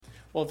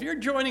Well, if you're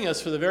joining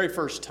us for the very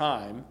first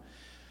time,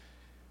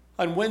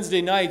 on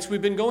Wednesday nights,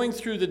 we've been going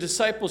through the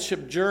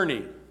discipleship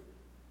journey.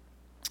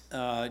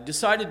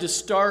 Decided to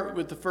start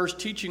with the first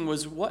teaching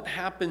was what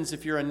happens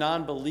if you're a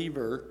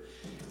non-believer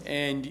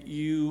and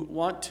you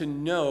want to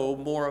know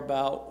more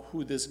about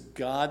who this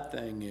God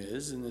thing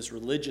is and this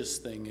religious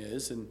thing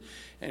is and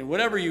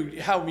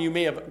how you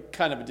may have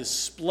kind of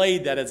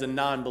displayed that as a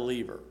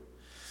non-believer.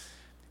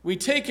 We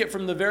take it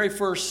from the very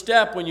first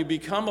step when you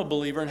become a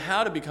believer and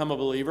how to become a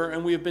believer,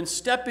 and we have been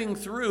stepping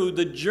through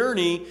the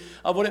journey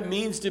of what it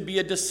means to be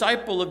a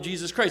disciple of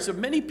Jesus Christ. So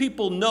many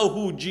people know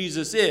who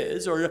Jesus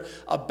is or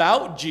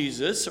about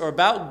Jesus or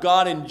about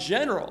God in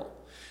general,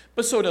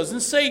 but so doesn't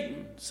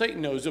Satan.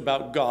 Satan knows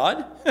about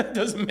God. It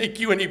doesn't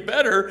make you any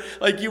better,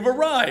 like you've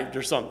arrived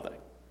or something.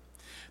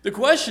 The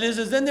question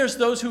is then there's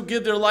those who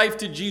give their life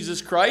to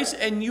Jesus Christ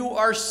and you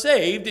are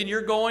saved and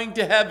you're going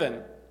to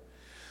heaven.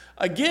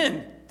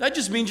 Again, that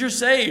just means you're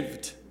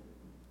saved.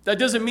 That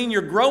doesn't mean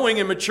you're growing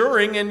and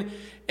maturing, and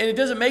it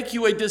doesn't make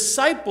you a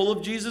disciple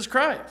of Jesus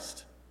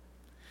Christ.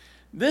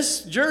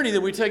 This journey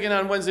that we've taken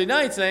on Wednesday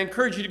nights, and I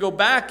encourage you to go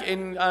back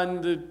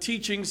on the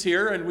teachings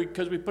here, and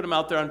because we put them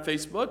out there on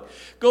Facebook,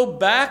 go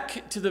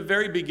back to the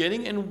very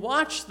beginning and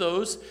watch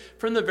those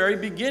from the very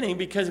beginning,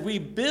 because we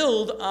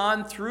build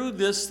on through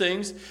these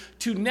things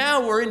to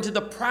now we're into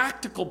the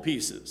practical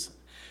pieces.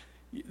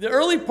 The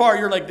early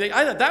part, you're like,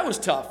 I thought that was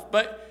tough,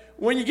 but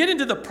when you get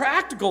into the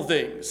practical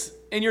things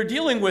and you're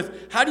dealing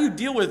with how do you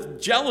deal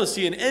with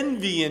jealousy and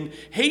envy and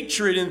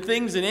hatred and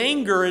things and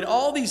anger and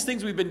all these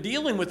things we've been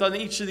dealing with on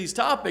each of these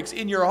topics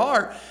in your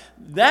heart,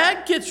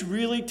 that gets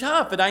really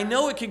tough. And I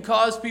know it can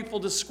cause people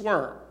to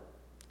squirm.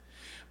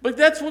 But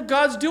that's what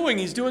God's doing.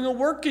 He's doing a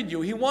work in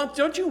you.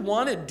 Don't you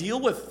want to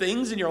deal with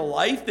things in your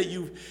life that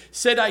you've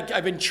said,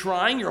 I've been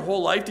trying your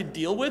whole life to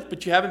deal with,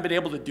 but you haven't been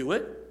able to do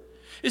it?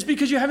 It's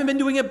because you haven't been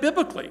doing it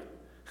biblically.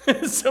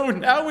 So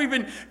now we've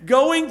been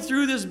going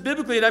through this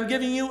biblically, and I'm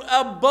giving you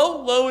a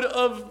boatload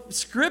of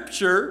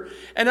scripture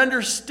and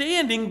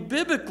understanding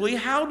biblically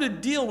how to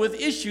deal with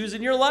issues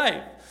in your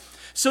life.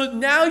 So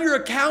now you're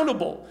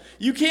accountable.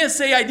 You can't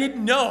say, I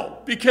didn't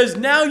know, because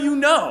now you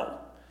know.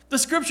 The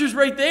scripture's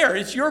right there.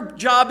 It's your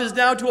job is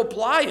now to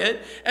apply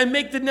it and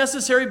make the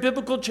necessary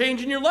biblical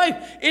change in your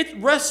life. It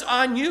rests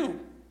on you.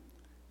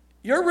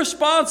 You're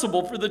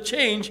responsible for the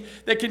change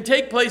that can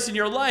take place in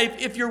your life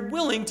if you're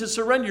willing to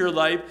surrender your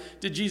life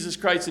to Jesus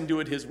Christ and do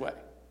it his way.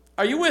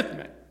 Are you with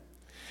me?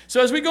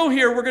 So as we go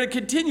here, we're going to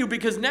continue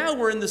because now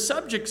we're in the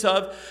subjects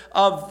of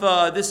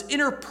this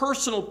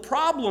interpersonal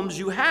problems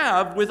you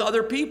have with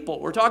other people.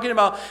 We're talking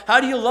about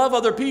how do you love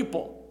other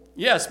people?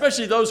 Yeah,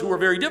 especially those who are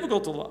very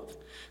difficult to love.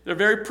 They're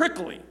very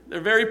prickly. They're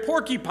very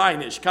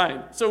porcupine-ish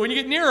kind. So when you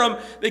get near them,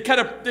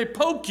 they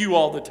poke you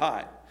all the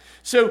time.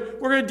 So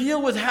we're going to deal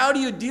with how do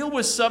you deal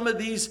with some of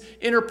these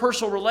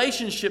interpersonal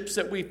relationships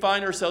that we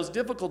find ourselves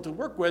difficult to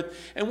work with,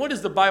 and what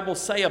does the Bible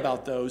say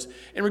about those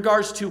in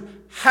regards to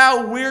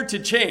how we're to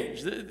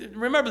change.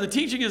 Remember, the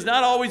teaching is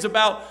not always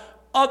about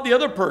the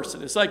other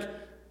person. It's like,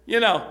 I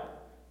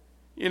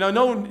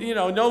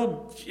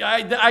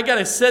got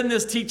to send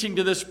this teaching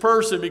to this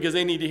person because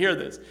they need to hear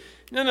this.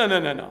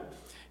 No.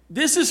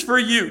 This is for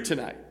you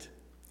tonight.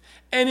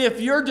 And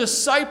if you're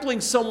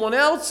discipling someone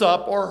else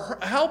up or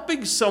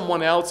helping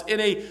someone else in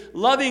a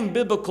loving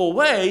biblical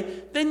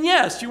way, then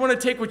yes, you want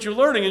to take what you're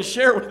learning and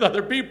share it with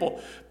other people.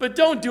 But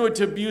don't do it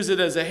to abuse it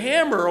as a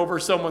hammer over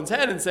someone's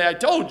head and say, I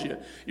told you,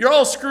 you're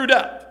all screwed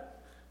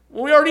up.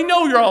 Well, we already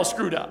know you're all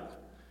screwed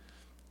up.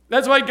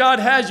 That's why God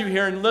has you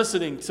here and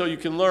listening so you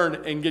can learn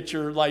and get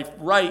your life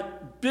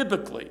right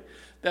biblically.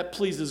 That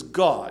pleases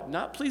God,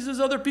 not pleases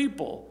other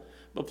people,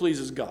 but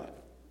pleases God.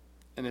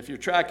 And if you're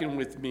tracking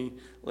with me,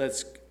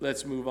 let's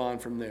move on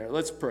from there.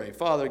 Let's pray.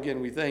 Father,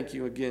 again, we thank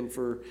you again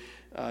for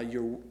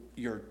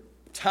your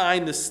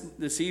time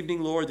this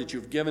evening, Lord, that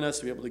you've given us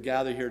to be able to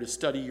gather here to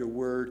study your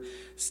word,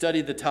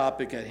 study the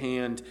topic at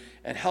hand,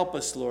 and help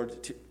us,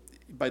 Lord,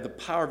 by the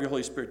power of your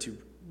Holy Spirit to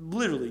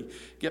literally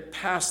get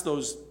past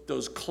those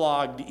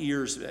clogged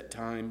ears at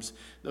times,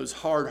 those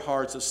hard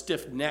hearts, those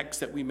stiff necks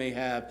that we may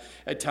have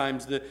at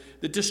times, the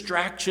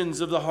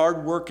distractions of the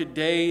hard work at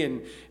day,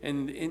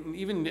 and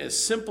even as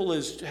simple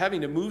as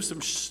having to move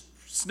some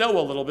snow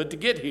a little bit to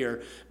get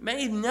here.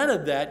 May none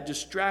of that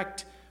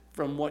distract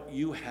from what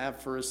you have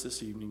for us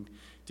this evening,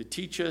 to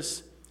teach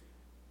us,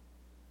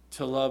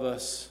 to love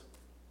us,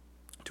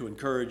 to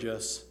encourage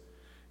us.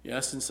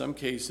 Yes, in some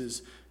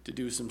cases, to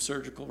do some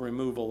surgical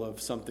removal of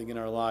something in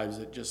our lives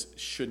that just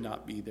should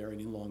not be there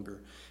any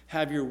longer.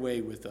 Have your way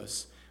with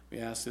us. We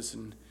ask this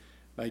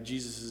by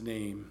Jesus'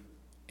 name.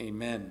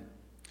 Amen.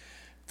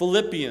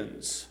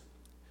 Philippians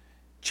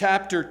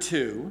chapter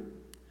 2,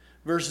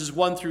 verses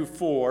 1 through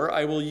 4,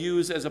 I will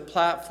use as a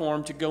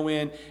platform to go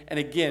in. And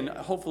again,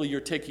 hopefully you're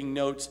taking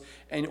notes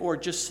or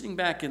just sitting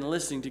back and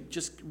listening to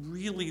just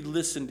really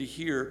listen to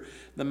hear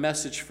the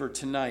message for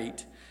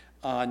tonight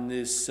on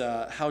this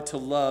how to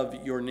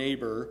love your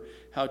neighbor,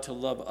 how to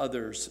love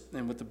others,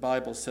 and what the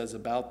Bible says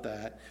about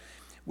that.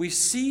 We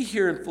see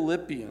here in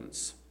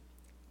Philippians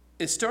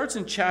it starts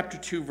in chapter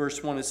 2,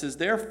 verse 1. It says,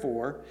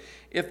 "Therefore,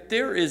 if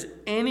there is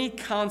any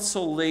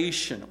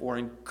consolation or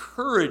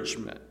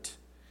encouragement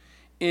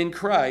in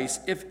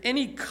Christ, if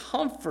any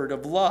comfort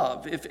of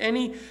love, if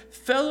any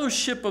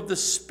fellowship of the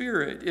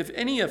Spirit, if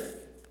any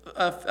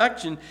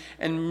affection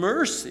and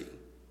mercy,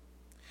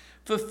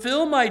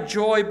 fulfill my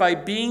joy by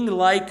being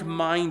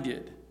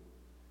like-minded,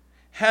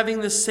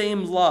 having the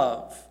same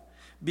love,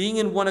 being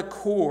in one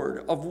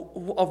accord,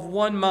 of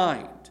one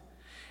mind.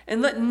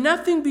 And let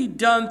nothing be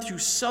done through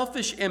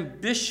selfish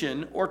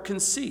ambition or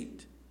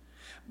conceit,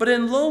 but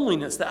in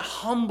lowliness," that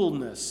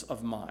humbleness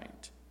of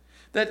mind.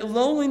 "That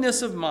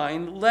lowliness of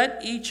mind,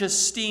 let each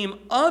esteem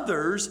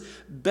others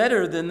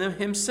better than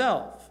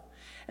himself.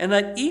 And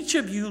let each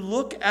of you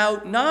look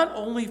out not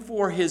only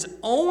for his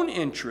own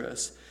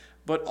interests,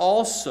 but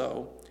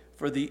also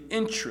for the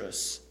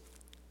interests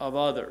of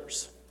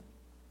others."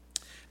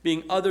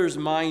 Being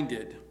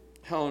others-minded,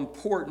 how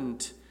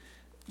important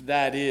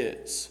that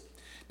is.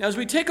 Now, as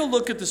we take a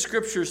look at the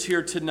scriptures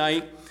here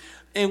tonight,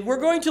 and we're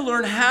going to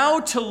learn how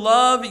to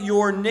love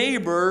your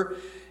neighbor,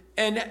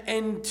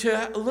 and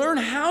to learn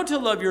how to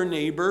love your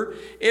neighbor,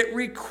 it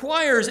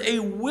requires a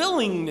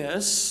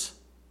willingness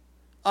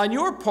on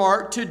your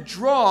part to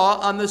draw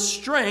on the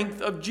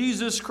strength of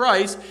Jesus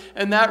Christ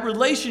and that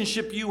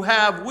relationship you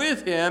have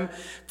with him,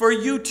 for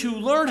you to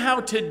learn how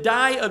to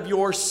die of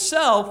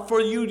yourself, for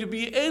you to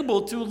be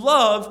able to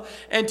love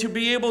and to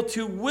be able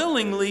to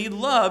willingly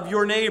love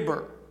your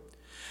neighbor.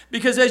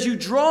 Because as you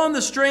draw on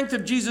the strength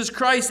of Jesus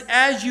Christ,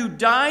 as you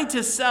die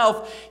to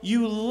self,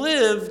 you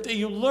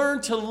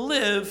learn to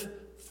live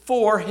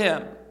for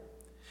him.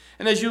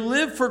 And as you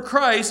live for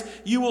Christ,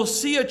 you will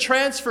see a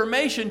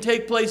transformation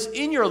take place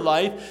in your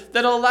life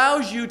that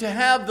allows you to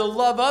have the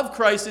love of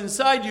Christ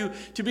inside you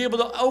to be able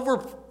to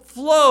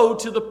overflow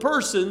to the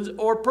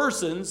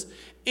persons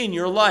in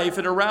your life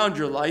and around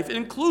your life,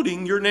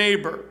 including your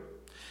neighbor.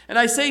 And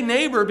I say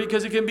neighbor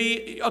because it can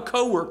be a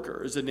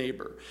coworker as a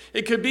neighbor.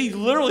 It could be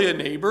literally a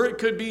neighbor. It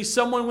could be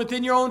someone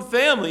within your own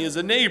family as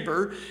a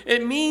neighbor.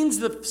 It means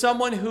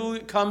someone who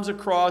comes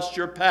across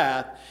your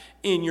path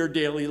in your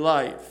daily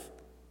life.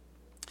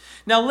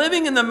 Now,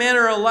 living in the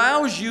manner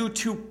allows you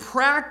to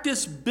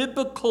practice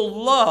biblical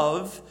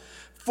love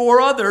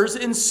for others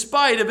in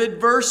spite of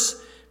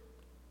adverse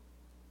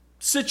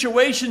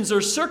situations or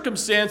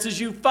circumstances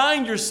you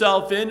find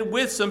yourself in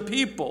with some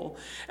people,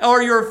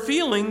 or your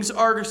feelings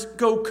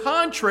go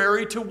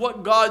contrary to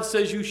what God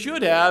says you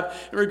should have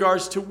in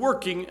regards to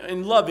working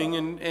and loving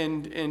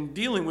and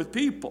dealing with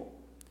people.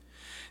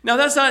 Now,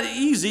 that's not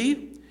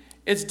easy.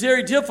 It's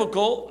very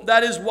difficult.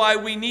 That is why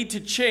we need to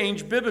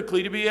change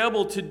biblically to be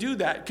able to do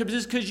that.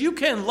 Because you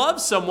can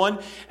love someone,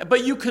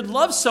 but you could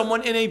love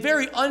someone in a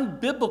very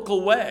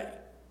unbiblical way.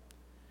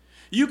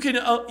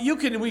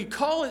 We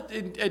call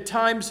it at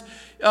times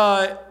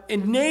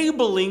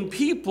enabling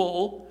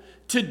people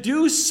to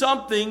do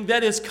something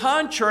that is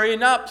contrary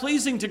and not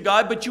pleasing to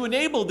God, but you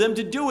enable them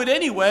to do it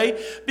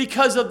anyway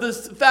because of the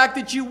fact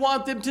that you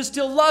want them to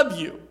still love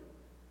you.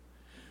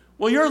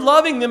 Well, you're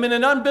loving them in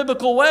an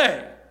unbiblical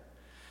way.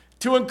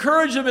 To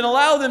encourage them and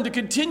allow them to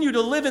continue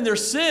to live in their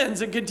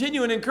sins and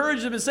continue and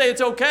encourage them and say it's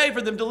okay for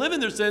them to live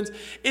in their sins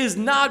is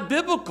not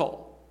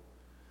biblical.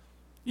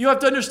 You have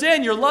to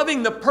understand you're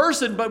loving the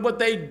person, but what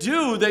they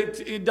do that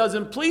it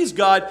doesn't please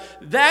God,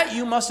 that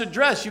you must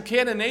address. You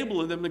can't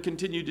enable them to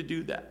continue to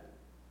do that.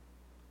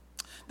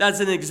 That's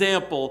an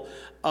example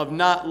of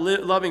not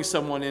loving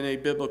someone in a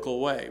biblical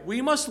way.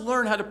 We must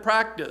learn how to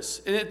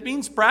practice, and it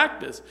means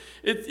practice.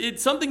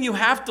 It's something you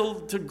have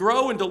to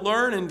grow and to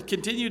learn and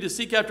continue to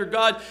seek after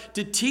God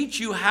to teach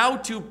you how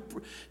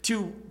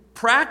to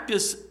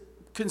practice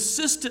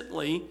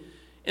consistently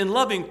in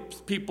loving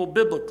people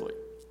biblically.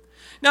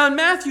 Now in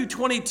Matthew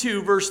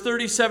 22, verse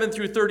 37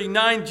 through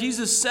 39,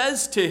 Jesus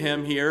says to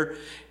him here,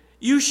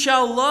 "You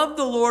shall love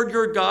the Lord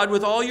your God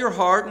with all your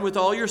heart and with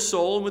all your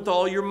soul and with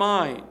all your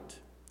mind.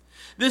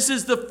 This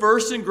is the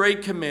first and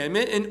great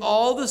commandment, and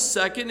all the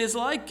second is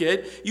like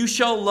it. You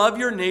shall love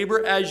your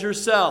neighbor as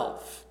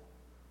yourself."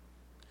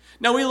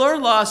 Now we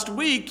learned last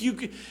week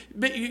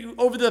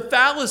over the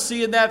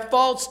fallacy and that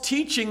false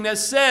teaching that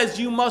says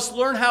you must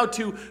learn how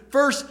to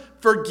first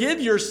forgive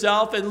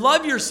yourself and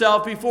love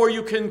yourself before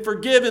you can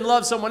forgive and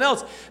love someone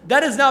else.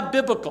 That is not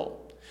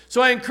biblical.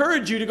 So I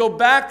encourage you to go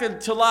back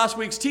to last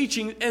week's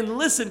teaching and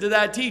listen to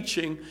that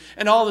teaching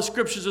and all the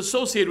scriptures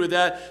associated with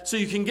that so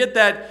you can get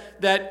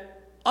that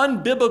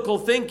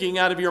unbiblical thinking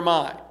out of your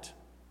mind.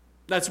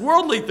 That's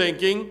worldly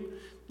thinking.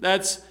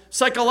 That's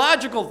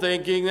psychological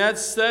thinking.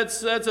 That's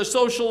a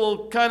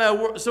social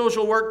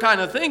work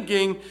kind of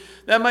thinking.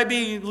 That might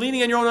be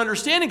leaning on your own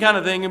understanding kind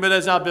of thinking, but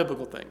that's not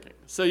biblical thinking.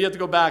 So you have to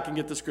go back and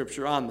get the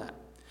scripture on that.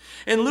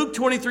 In Luke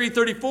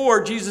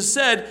 23:34, Jesus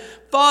said,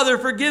 "Father,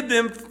 forgive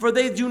them, for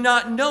they do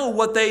not know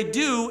what they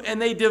do."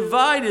 And they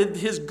divided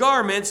his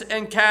garments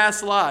and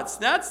cast lots.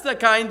 That's the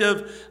kind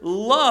of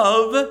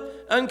love,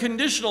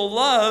 unconditional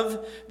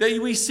love, that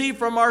we see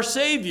from our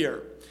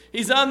Savior.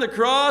 He's on the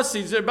cross.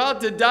 He's about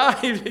to die.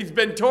 He's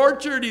been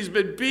tortured. He's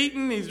been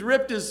beaten. He's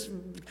ripped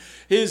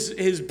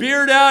his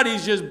beard out.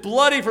 He's just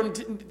bloody from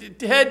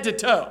head to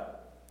toe.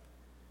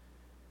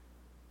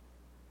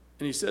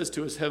 And he says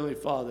to his heavenly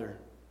Father,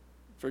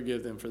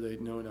 forgive them, for they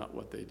know not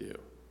what they do.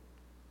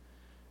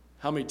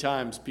 How many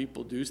times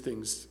people do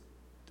things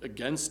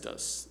against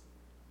us?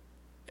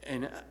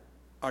 And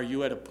are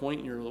you at a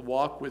point in your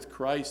walk with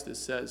Christ that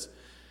says,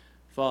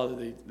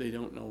 Father, they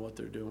don't know what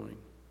they're doing.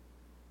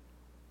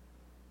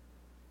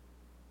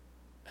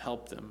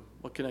 Help them.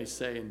 What can I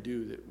say and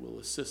do that will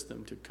assist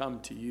them to come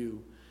to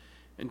you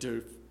and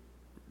to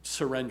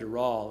surrender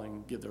all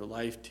and give their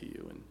life to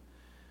you?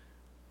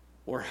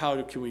 Or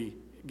how can we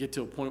get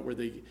to a point where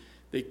the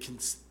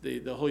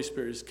Holy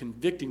Spirit is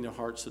convicting their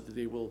hearts so that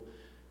they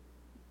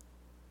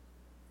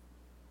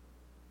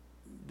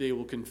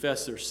will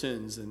confess their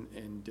sins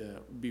and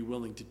be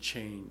willing to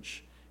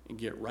change and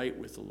get right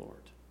with the Lord?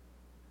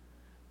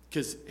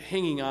 Because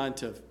hanging on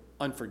to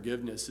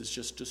unforgiveness is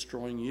just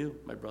destroying you,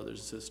 my brothers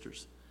and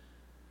sisters.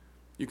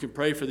 You can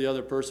pray for the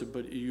other person,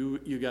 but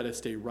you got to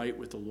stay right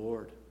with the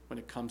Lord when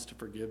it comes to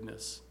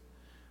forgiveness.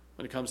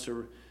 When it comes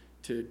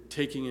to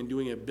taking and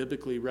doing it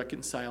biblically,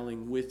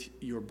 reconciling with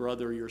your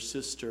brother or your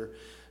sister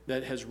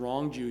that has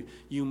wronged you,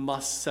 you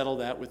must settle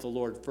that with the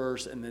Lord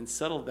first and then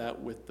settle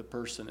that with the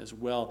person as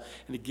well.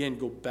 And again,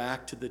 go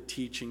back to the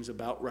teachings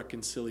about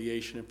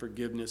reconciliation and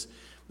forgiveness,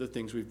 the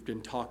things we've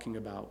been talking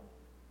about.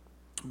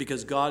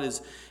 Because God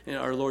is, and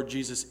our Lord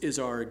Jesus is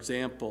our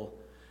example.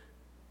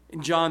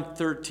 In John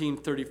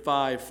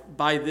 13:35,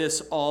 by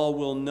this all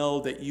will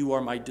know that you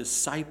are my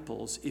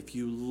disciples if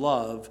you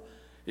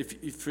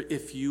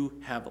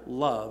have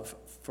love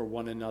for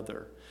one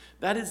another.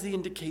 That is the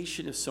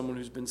indication of someone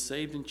who's been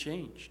saved and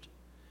changed.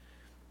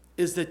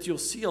 Is that you'll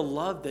see a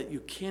love that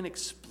you can't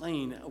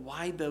explain.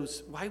 Why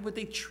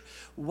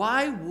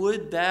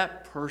would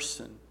that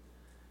person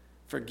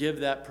forgive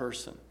that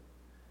person?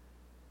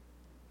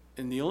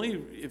 And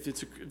if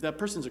that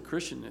person's a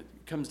Christian, it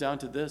comes down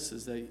to this,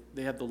 is they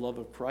have the love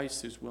of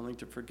Christ who's willing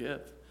to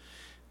forgive.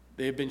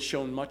 They have been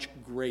shown much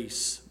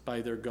grace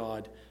by their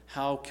God.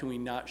 How can we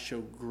not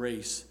show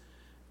grace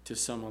to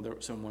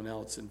someone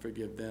else and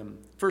forgive them?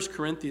 1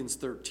 Corinthians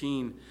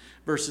 13,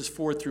 verses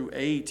 4 through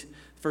 8,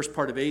 first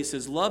part of 8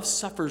 says, love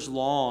suffers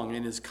long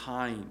and is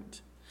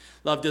kind.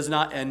 Love does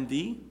not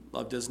envy.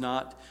 Love does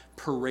not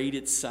parade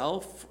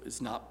itself,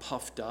 is not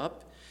puffed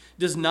up,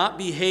 does not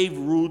behave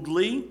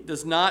rudely,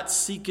 does not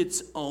seek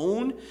its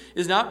own,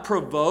 is not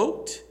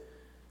provoked,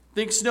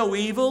 thinks no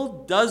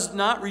evil, does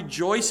not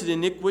rejoice in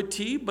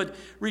iniquity, but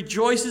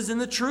rejoices in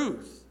the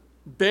truth,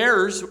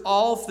 bears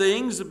all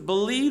things,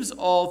 believes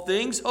all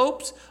things,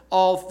 hopes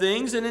all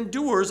things, and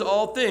endures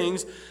all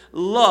things.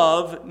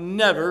 Love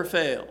never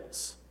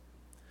fails.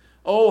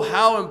 Oh,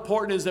 how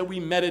important it is that we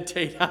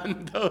meditate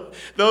on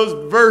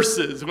those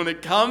verses when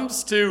it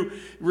comes to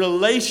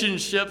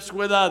relationships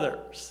with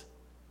others.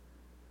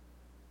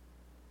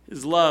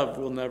 His love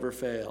will never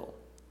fail.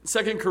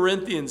 2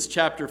 Corinthians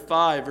chapter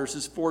 5,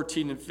 verses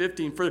 14 and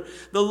 15. For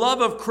the love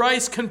of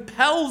Christ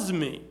compels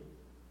me.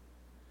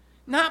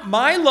 Not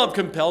my love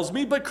compels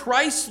me, but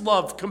Christ's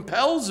love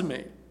compels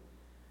me.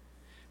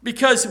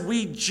 Because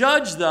we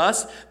judge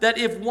thus that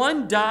if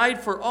one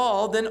died for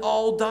all, then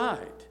all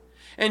died.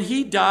 And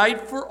he died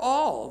for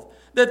all,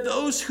 that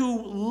those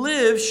who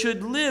live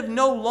should live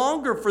no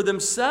longer for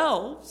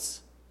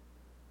themselves,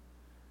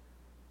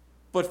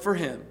 but for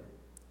him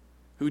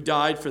who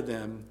died for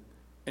them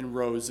and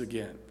rose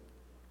again.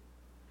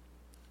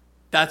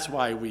 That's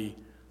why we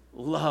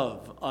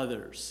love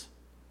others.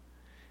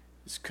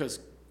 It's because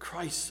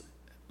Christ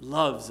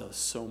loves us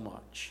so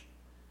much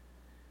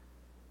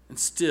and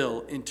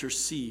still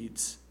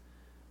intercedes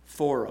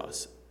for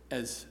us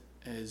as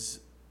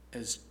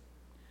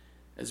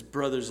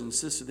brothers and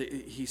sisters.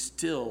 He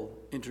still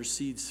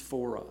intercedes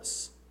for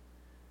us.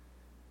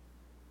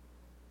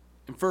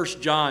 In 1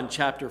 John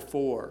chapter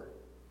 4,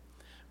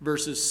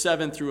 verses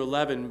 7 through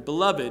 11,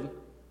 beloved,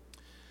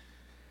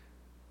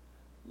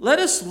 let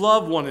us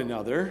love one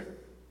another,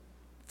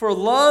 for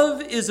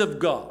love is of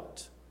God.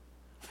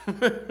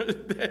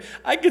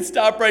 I could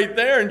stop right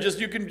there and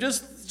you can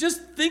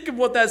just think of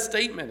what that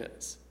statement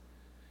is.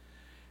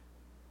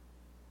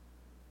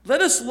 Let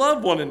us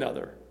love one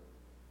another,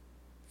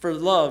 for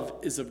love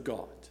is of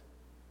God.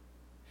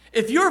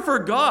 If you're for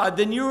God,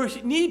 then you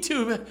need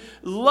to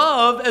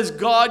love as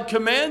God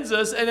commands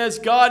us and as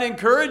God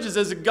encourages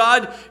us, as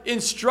God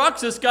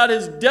instructs us. God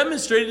has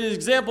demonstrated an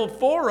example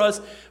for us.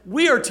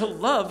 We are to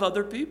love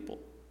other people.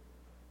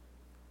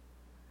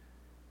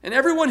 And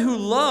everyone who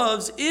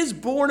loves is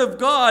born of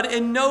God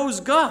and knows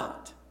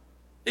God.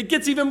 It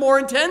gets even more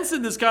intense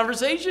in this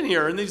conversation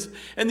here, in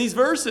these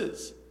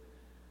verses.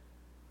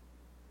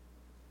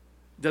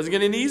 Doesn't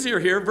get any easier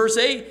here. Verse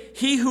 8,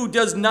 he who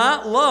does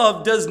not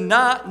love does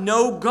not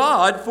know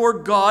God, for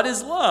God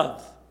is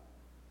love.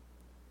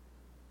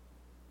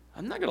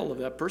 I'm not going to love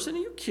that person. Are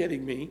you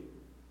kidding me?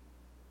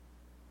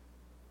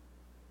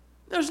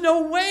 There's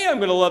no way I'm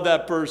going to love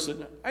that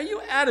person. Are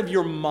you out of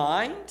your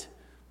mind?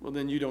 Well,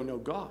 then you don't know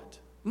God.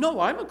 No,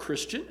 I'm a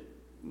Christian.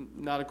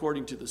 Not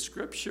according to the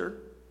Scripture.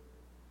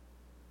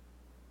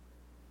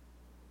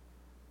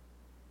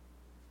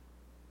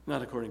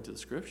 not according to the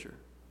Scripture.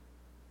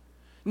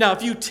 Now,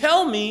 if you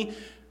tell me,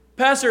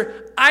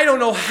 Pastor, I don't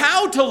know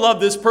how to love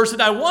this person.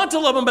 I want to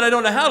love them, but I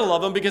don't know how to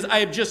love them because I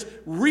am just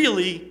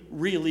really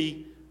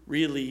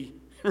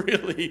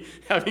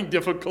having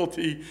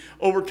difficulty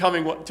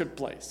overcoming what took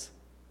place.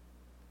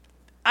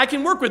 I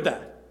can work with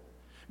that.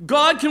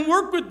 God can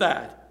work with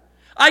that.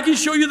 I can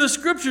show you the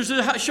Scriptures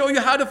to show you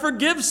how to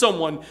forgive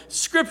someone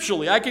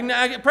scripturally. I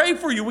can pray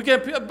for you. We can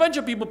have a bunch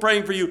of people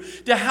praying for you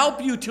to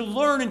help you to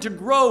learn and to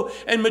grow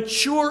and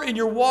mature in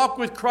your walk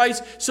with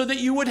Christ so that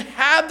you would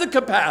have the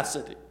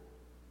capacity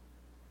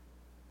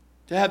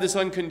to have this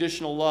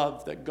unconditional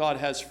love that God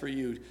has for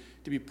you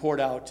to be poured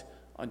out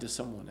onto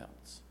someone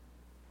else.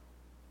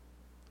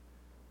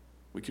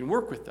 We can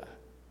work with that.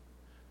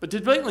 But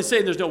to blatantly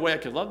say there's no way I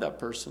could love that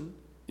person,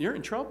 you're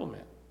in trouble,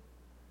 man.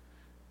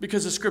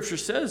 Because the Scripture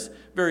says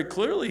very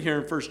clearly here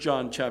in 1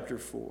 John chapter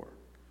 4,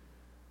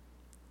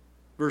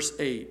 verse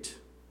 8.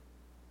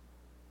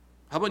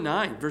 How about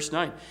 9? Verse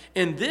 9.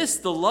 And this,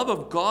 the love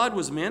of God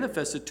was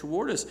manifested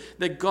toward us,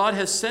 that God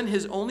has sent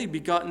his only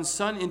begotten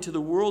Son into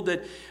the world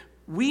that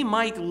we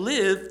might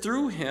live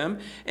through him.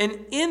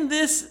 And in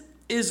this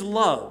is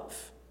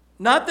love.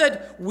 Not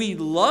that we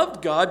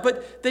loved God,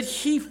 but that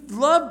he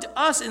loved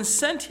us and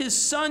sent his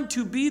Son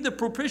to be the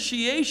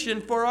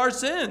propitiation for our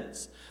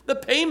sins, the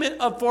payment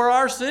for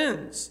our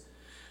sins.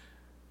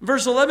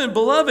 Verse 11,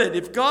 beloved,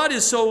 if God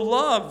is so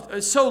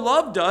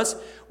loved us,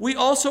 we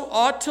also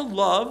ought to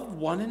love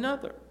one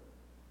another.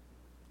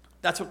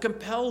 That's what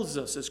compels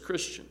us as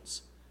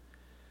Christians.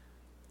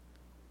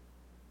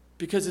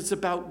 Because it's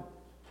about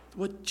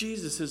what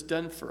Jesus has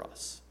done for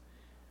us.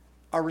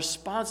 Our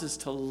response is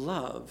to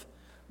love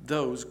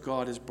those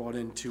God has brought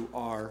into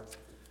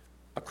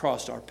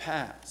across our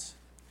paths.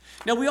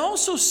 Now we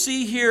also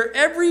see here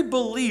every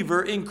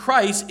believer in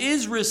Christ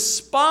is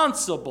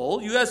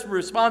responsible. You have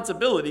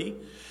responsibility.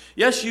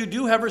 Yes, you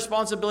do have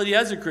responsibility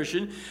as a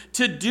Christian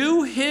to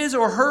do his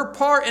or her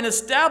part in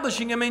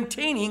establishing and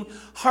maintaining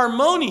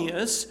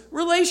harmonious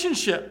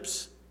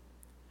relationships.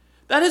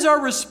 That is our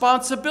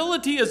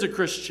responsibility as a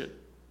Christian.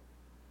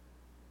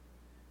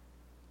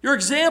 Your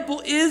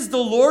example is the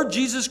Lord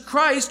Jesus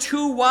Christ,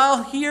 who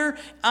while here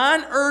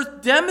on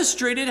earth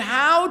demonstrated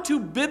how to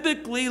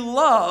biblically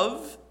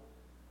love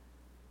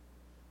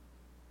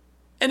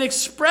and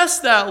express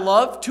that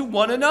love to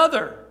one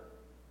another.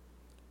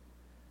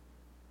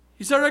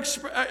 He's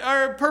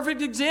our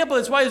perfect example.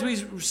 That's why as we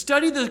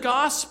study the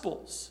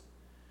Gospels,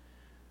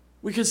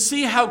 we can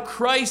see how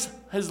Christ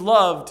has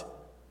loved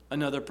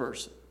another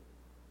person.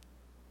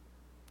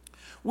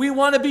 We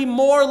want to be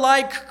more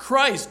like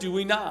Christ, do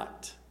we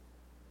not?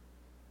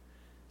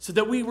 So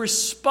that we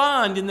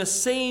respond in the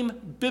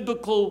same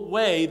biblical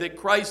way that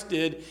Christ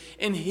did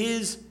in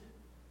his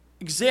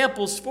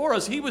examples for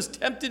us. He was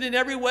tempted in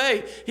every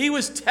way. He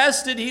was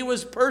tested. He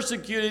was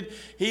persecuted.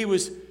 He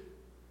was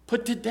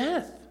put to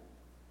death.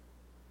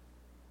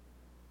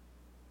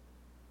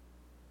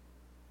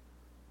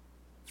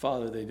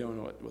 Father, they don't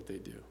know what they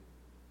do.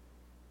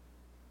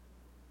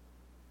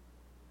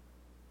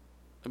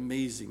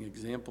 Amazing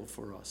example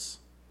for us.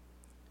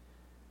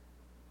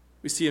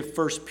 We see in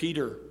 1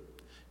 Peter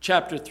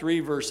chapter 3,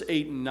 verse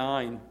 8 and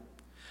 9.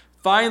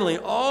 Finally,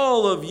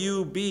 all of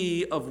you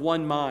be of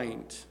one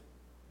mind,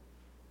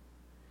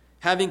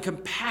 having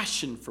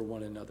compassion for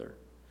one another.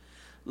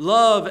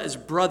 Love as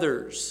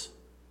brothers.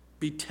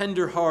 Be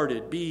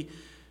tender-hearted. Be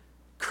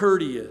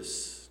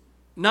courteous.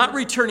 Not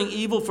returning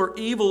evil for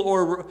evil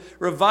or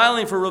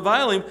reviling for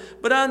reviling,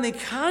 but on the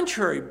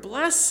contrary,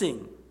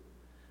 blessing,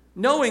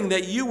 knowing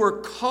that you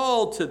were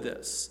called to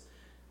this,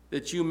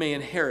 that you may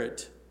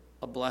inherit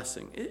a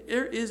blessing.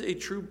 There is a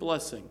true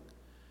blessing.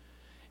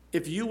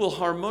 If you will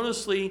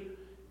harmoniously,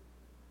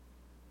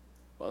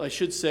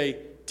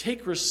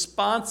 take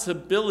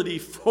responsibility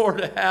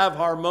to have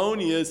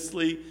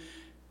harmoniously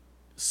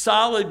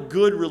solid,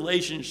 good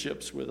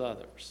relationships with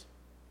others.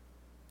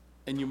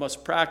 And you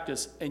must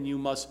practice and you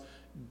must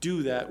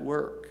do that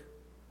work.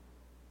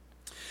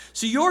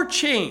 So your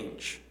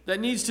change that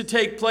needs to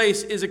take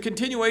place is a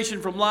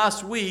continuation from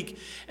last week.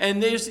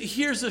 And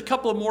here's a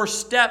couple of more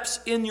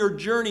steps in your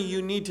journey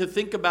you need to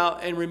think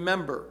about and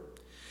remember.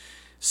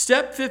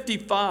 Step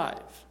 55.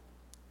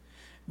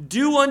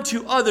 Do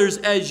unto others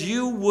as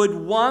you would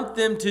want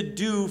them to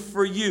do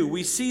for you.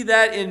 We see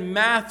that in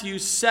Matthew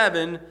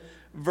 7,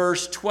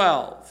 verse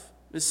 12.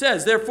 It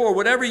says, therefore,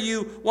 whatever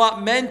you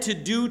want men to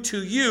do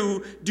to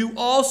you, do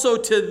also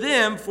to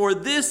them, for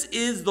this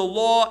is the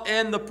law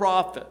and the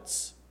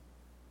prophets.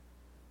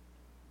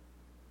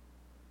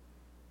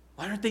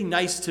 Why aren't they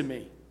nice to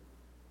me?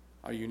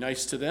 Are you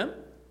nice to them?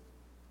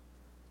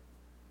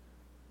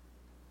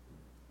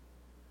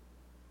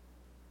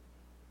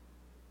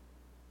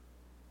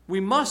 We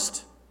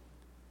must.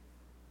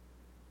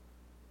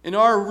 In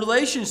our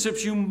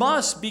relationships, you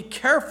must be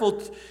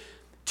careful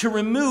to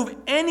remove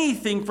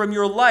anything from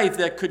your life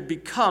that could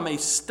become a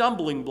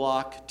stumbling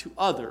block to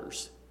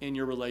others in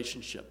your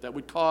relationship, that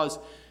would cause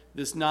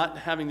this not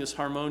having this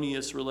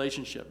harmonious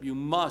relationship. You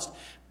must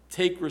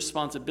take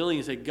responsibility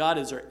and say, God,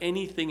 is there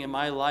anything in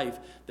my life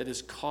that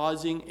is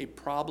causing a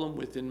problem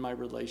within my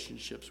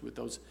relationships with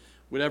those,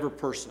 whatever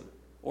person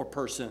or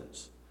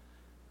persons?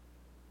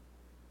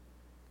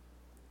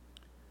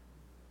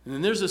 And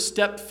then there's a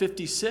step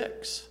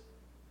 56.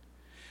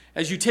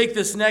 As you take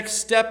this next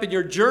step in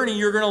your journey,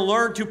 you're going to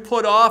learn to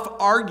put off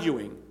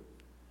arguing.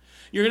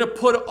 You're going to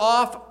put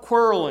off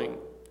quarreling.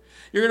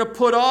 You're going to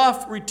put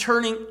off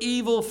returning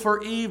evil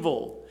for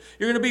evil.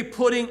 You're going to be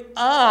putting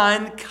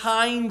on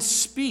kind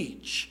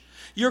speech.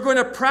 You're going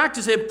to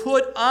practice and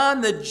put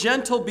on the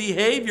gentle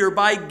behavior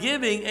by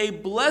giving a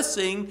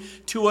blessing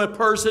to a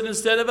person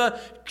instead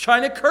of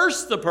trying to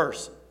curse the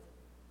person.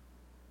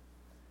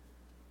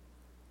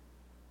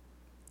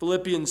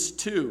 Philippians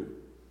 2,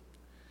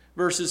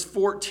 verses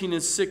 14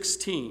 and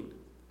 16.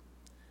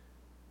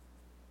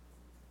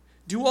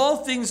 Do all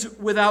things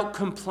without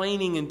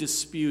complaining and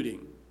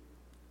disputing,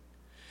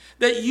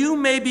 that you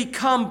may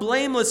become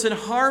blameless and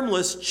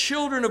harmless,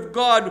 children of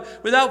God,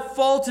 without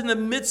fault in the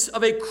midst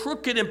of a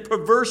crooked and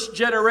perverse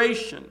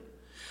generation,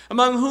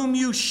 among whom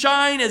you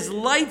shine as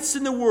lights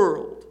in the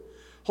world,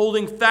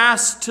 holding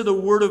fast to the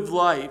word of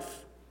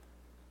life,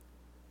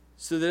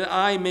 so that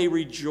I may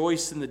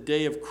rejoice in the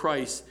day of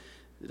Christ,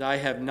 that I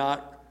have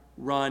not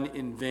run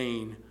in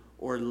vain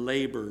or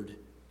labored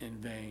in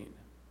vain.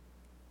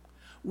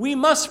 We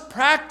must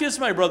practice,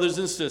 my brothers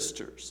and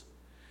sisters,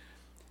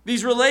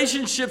 these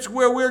relationships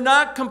where we're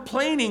not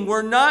complaining,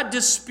 we're not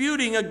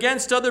disputing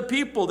against other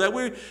people, that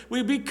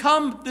we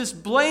become this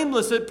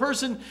blameless, that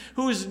person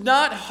who is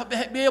not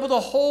be able to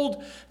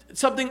hold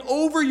something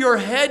over your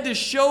head to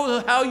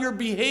show how you're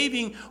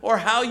behaving, or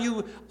how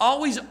you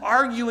always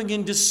arguing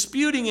and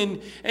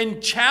disputing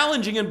and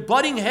challenging and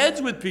butting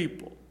heads with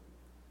people.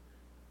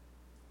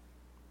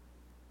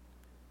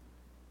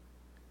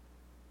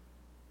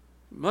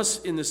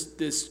 Must in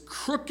this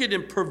crooked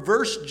and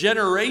perverse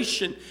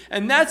generation,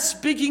 and that's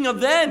speaking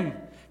of then.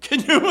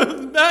 Can you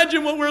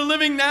imagine what we're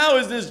living now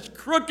is this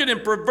crooked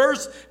and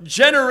perverse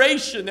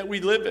generation that we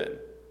live in?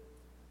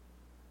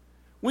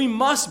 We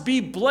must be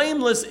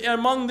blameless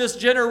among this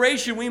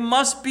generation. We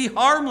must be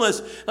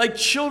harmless like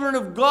children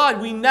of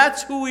God.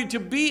 That's who we're to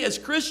be as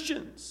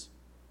Christians.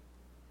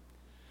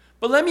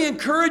 But let me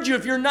encourage you,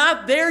 if you're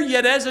not there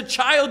yet as a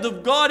child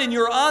of God and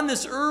you're on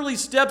this early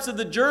steps of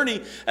the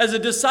journey as a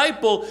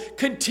disciple,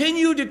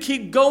 continue to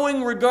keep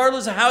going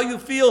regardless of how you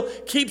feel.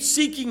 Keep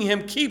seeking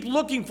Him. Keep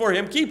looking for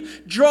Him.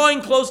 Keep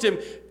drawing close to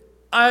Him.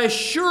 I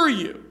assure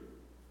you,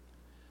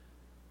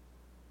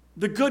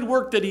 the good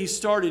work that He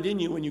started in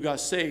you when you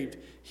got saved,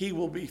 He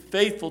will be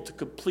faithful to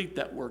complete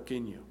that work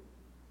in you.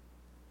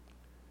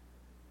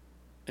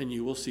 And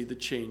you will see the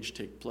change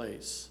take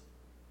place.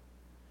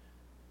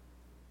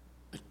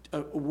 A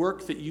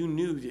work that you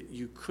knew that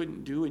you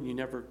couldn't do and you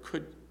never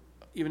could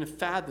even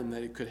fathom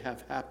that it could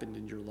have happened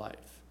in your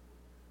life.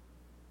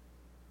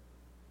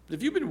 But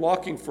if you've been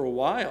walking for a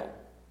while,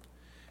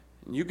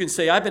 and you can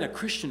say, I've been a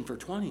Christian for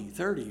 20,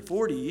 30,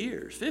 40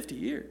 years, 50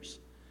 years.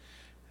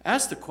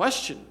 Ask the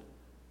question,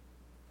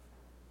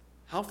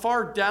 how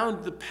far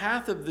down the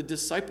path of the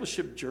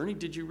discipleship journey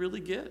did you really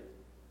get?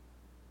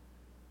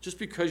 Just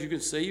because you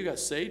can say you got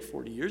saved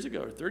 40 years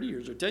ago, or 30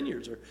 years, or 10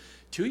 years, or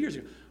 2 years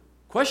ago.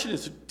 Question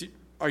is,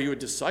 are you a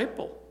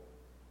disciple?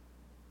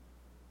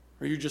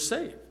 Or are you just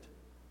saved?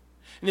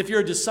 And if you're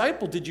a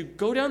disciple, did you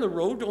go down the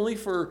road only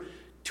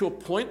to a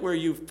point where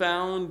you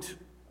found,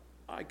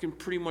 I can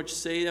pretty much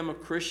say I'm a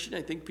Christian?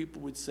 I think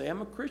people would say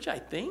I'm a Christian, I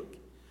think.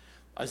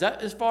 Is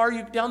that as far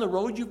down the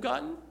road you've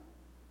gotten?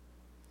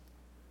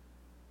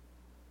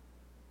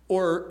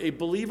 Or a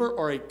believer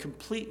or a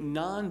complete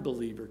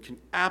non-believer can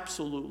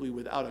absolutely,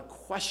 without a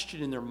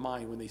question in their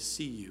mind when they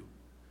see you,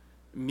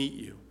 meet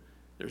you,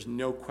 there's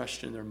no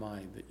question in their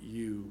mind that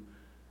you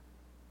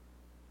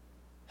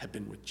have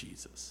been with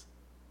Jesus.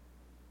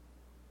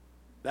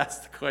 That's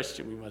the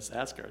question we must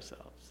ask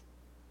ourselves.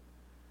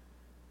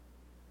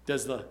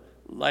 Does the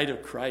light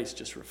of Christ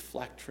just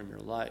reflect from your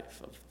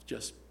life of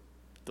just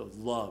the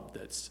love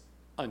that's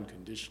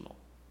unconditional?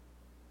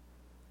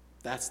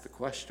 That's the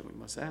question we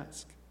must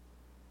ask.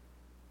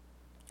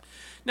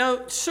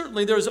 Now,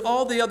 certainly there's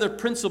all the other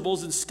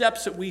principles and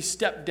steps that we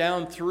step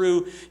down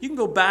through. You can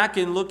go back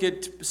and look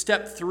at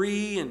step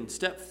 3 and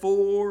step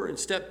 4 and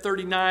step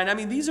 39. I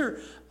mean, these are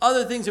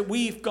other things that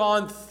we've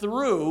gone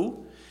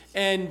through,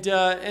 and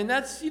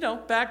that's,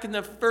 back in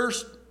the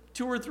first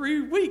 2 or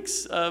 3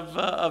 weeks of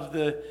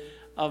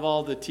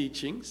all the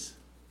teachings.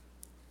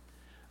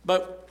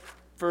 But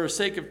for the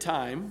sake of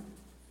time,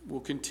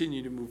 we'll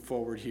continue to move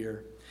forward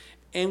here.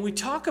 And we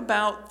talk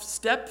about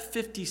step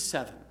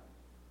 57.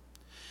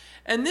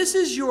 And this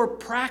is your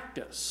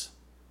practice.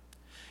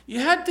 You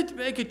had to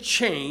make a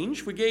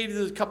change. We gave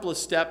you a couple of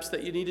steps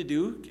that you need to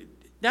do.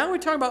 Now we're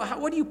talking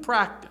about what do you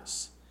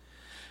practice?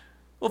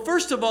 Well,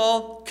 first of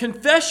all,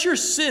 confess your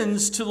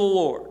sins to the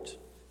Lord.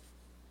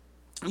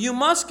 You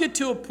must get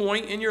to a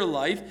point in your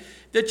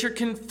life that you're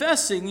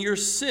confessing your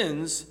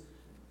sins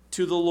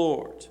to the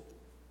Lord.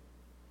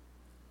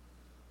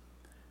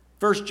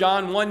 1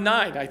 John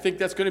 1:9, I think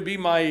that's going to be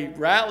my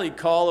rally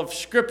call of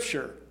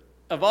Scripture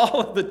of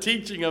all of the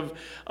teaching of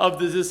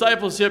the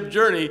discipleship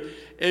journey,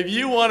 if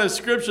you want a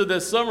scripture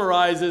that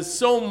summarizes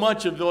so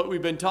much of what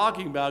we've been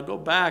talking about, go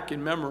back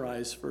and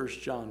memorize 1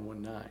 John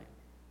 1:9.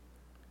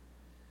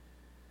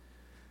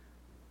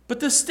 But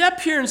the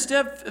step here in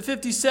step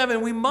 57,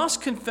 we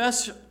must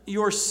confess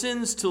your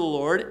sins to the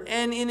Lord,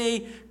 and in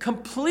a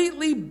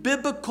completely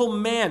biblical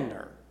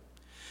manner.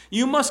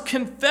 You must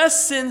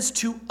confess sins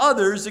to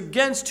others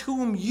against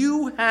whom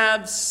you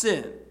have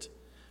sinned.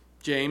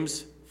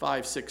 James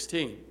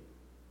 5:16.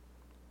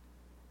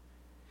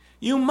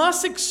 You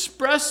must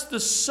express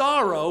the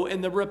sorrow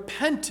and the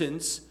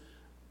repentance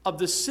of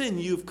the sin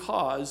you've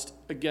caused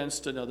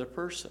against another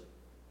person.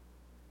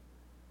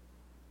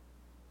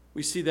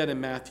 We see that in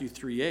Matthew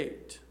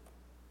 3:8.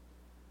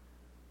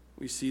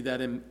 We see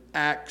that in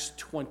Acts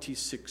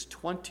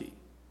 26:20.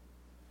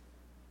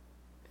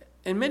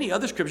 And many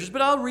other scriptures,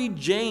 but I'll read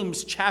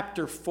James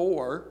chapter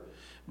 4,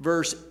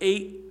 verse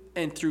 8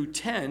 and through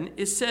 10.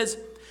 It says,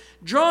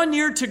 "Draw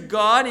near to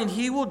God, and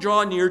he will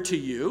draw near to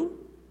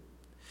you.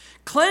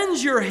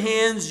 Cleanse your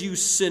hands, you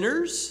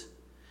sinners,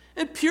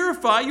 and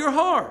purify your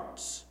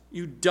hearts,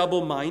 you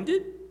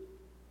double-minded.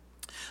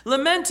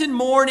 Lament and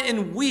mourn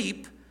and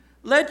weep.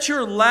 Let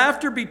your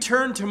laughter be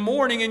turned to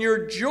mourning and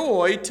your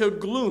joy to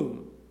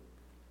gloom.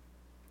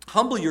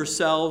 Humble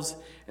yourselves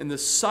in the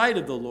sight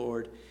of the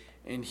Lord,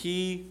 and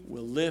he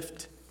will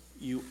lift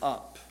you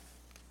up."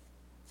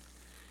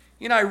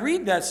 You know, I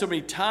read that so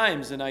many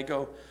times, and I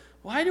go,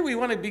 why do we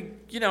want to be,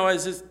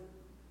 as this,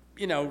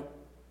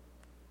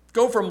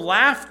 go from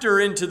laughter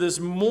into this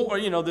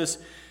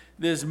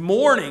this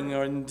mourning,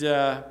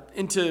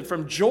 and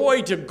from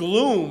joy to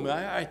gloom?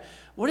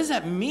 What does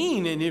that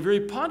mean? And if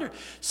you ponder,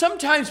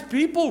 sometimes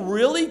people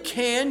really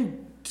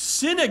can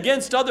sin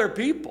against other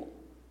people,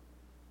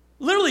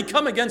 literally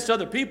come against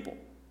other people,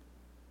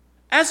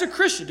 as a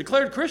Christian,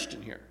 declared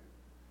Christian here,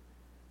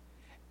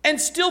 and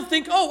still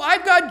think, oh,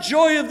 I've got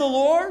joy of the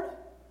Lord.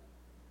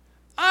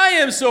 I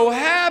am so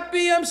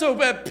happy. I'm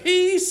so at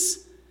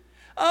peace.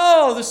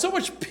 Oh, there's so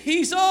much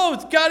peace. Oh,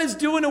 God is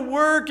doing a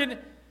work. And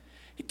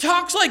he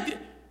talks like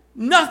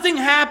nothing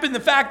happened. The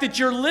fact that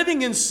you're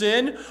living in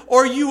sin,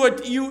 or you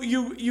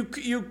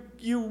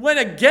went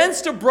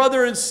against a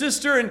brother and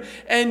sister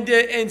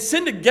and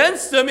sinned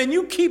against them, and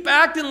you keep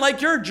acting like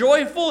you're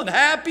joyful and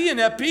happy and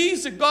at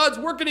peace and God's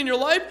working in your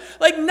life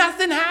like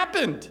nothing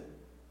happened.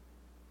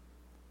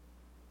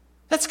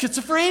 That's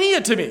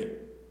schizophrenia to me.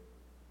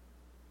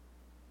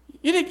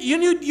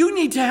 You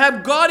need to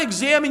have God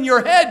examine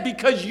your head,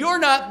 because you're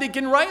not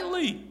thinking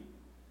rightly.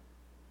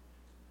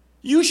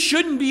 You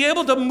shouldn't be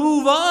able to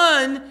move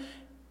on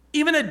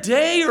even a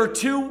day or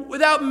two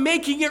without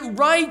making it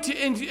right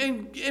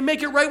and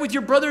make it right with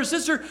your brother or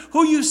sister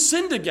who you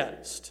sinned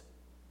against.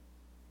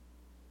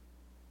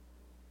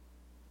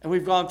 And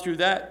we've gone through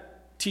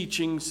that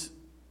teachings,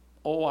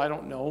 I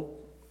don't know,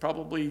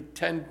 probably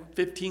 10,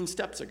 15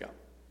 steps ago.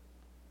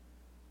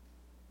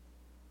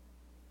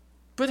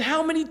 But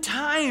how many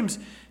times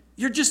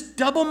you're just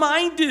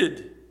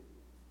double-minded?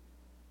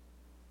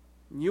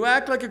 You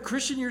act like a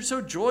Christian, you're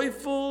so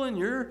joyful, and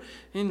you're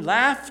in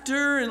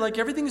laughter, and like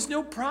everything's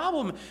no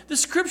problem. The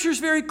scripture is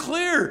very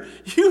clear.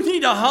 You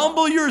need to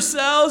humble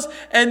yourselves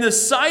in the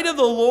sight of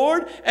the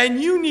Lord,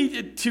 and you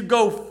need to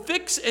go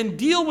fix and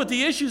deal with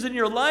the issues in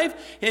your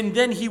life, and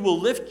then he will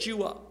lift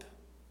you up.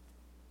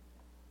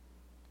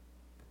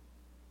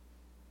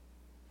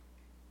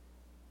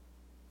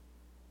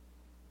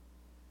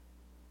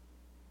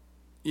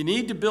 You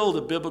need to build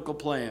a biblical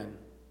plan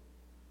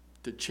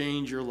to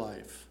change your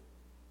life.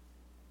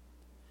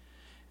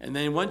 And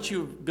then once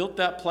you've built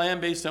that plan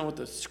based on what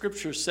the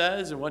scripture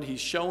says and what he's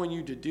showing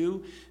you to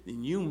do,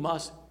 then you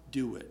must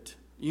do it.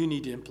 You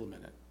need to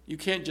implement it. You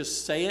can't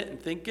just say it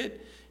and think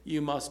it.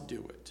 You must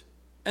do it.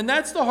 And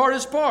that's the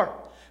hardest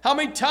part. How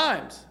many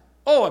times?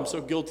 Oh, I'm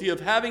so guilty of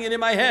having it in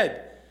my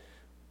head.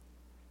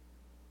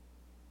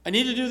 I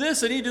need to do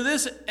this,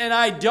 and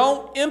I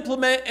don't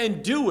implement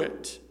and do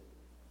it.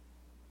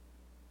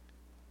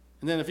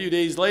 And then a few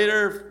days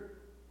later,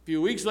 a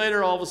few weeks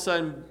later, all of a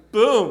sudden,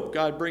 boom,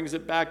 God brings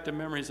it back to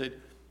memory and said,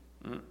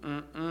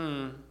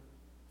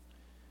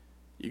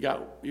 You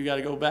got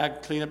to go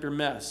back, clean up your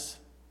mess.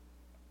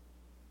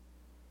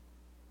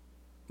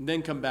 And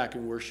then come back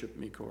and worship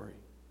me, Corey.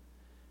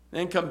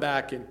 Then come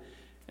back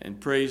and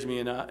praise me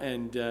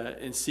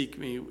and seek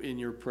me in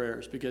your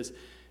prayers, because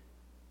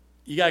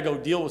you got to go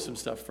deal with some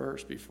stuff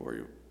first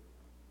before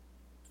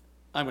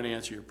I'm going to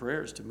answer your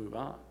prayers to move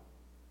on.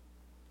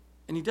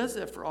 And he does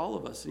that for all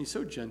of us. And he's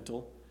so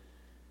gentle.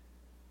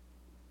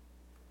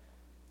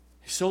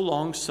 He's so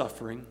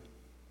long-suffering.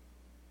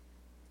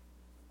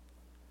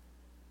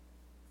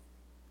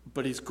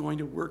 But he's going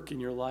to work in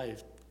your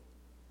life.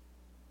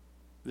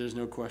 There's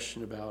no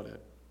question about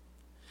it.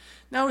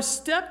 Now,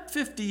 step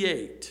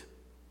 58.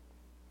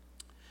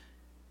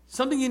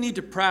 Something you need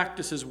to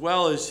practice as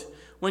well is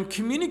when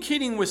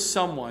communicating with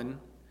someone,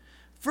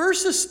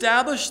 first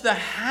establish the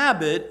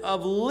habit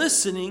of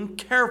listening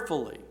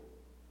carefully.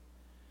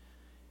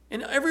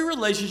 In every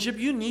relationship,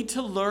 you need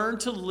to learn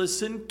to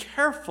listen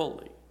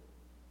carefully.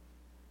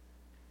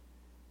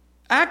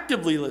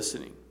 Actively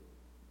listening.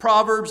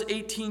 Proverbs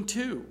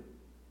 18:2.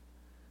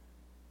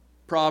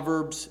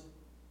 Proverbs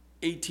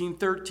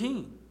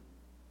 18:13.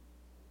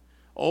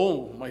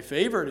 Oh, my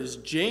favorite is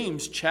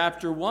James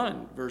chapter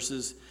 1,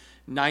 verses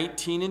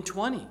 19 and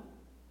 20.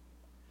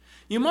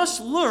 You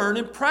must learn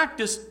and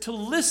practice to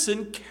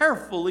listen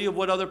carefully of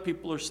what other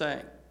people are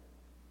saying.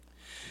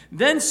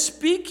 Then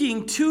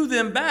speaking to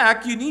them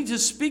back, you need to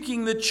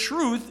speaking the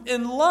truth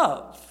in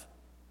love.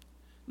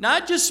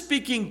 Not just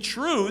speaking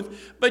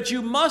truth, but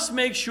you must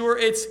make sure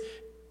it's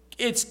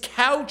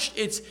couched,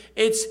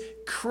 it's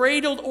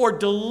cradled or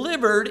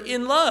delivered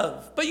in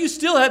love. But you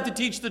still have to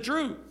teach the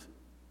truth.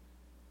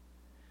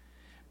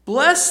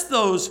 Bless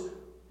those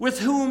with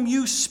whom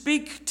you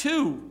speak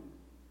to.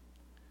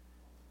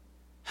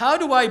 How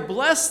do I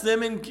bless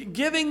them? In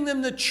giving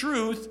them the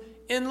truth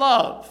in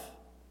love.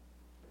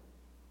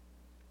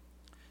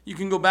 You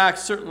can go back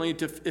certainly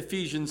to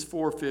Ephesians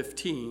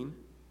 4:15,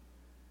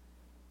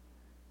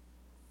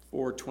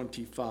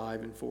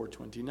 4:25, and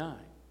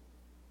 4:29.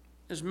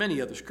 There's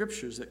many other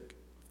scriptures that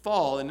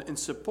fall and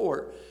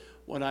support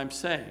what I'm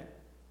saying.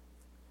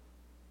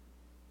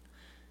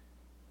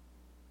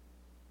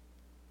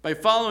 By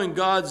following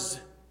God's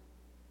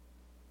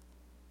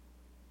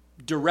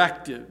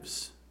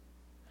directives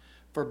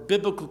for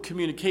biblical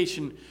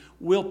communication,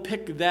 we'll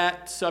pick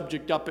that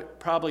subject up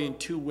probably in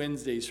 2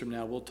 Wednesdays from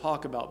now. We'll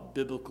talk about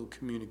biblical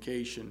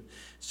communication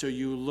so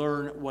you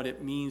learn what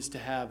it means to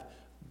have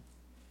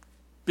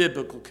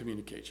biblical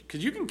communication.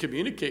 Because you can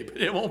communicate,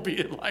 but it won't be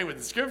in line with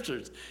the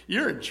scriptures.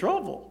 You're in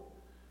trouble.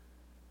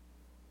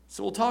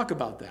 So we'll talk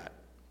about that.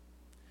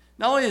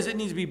 Not only does it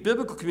need to be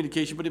biblical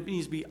communication, but it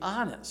needs to be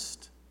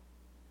honest.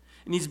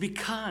 It needs to be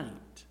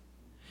kind.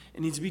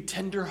 It needs to be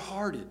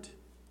tender-hearted.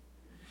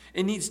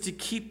 It needs to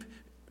keep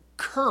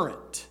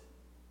current.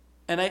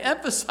 And I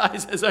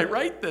emphasize as I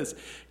write this,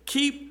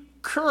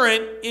 keep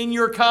current in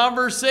your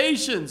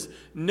conversations.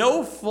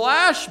 No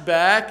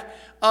flashback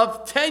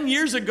of 10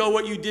 years ago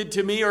what you did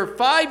to me, or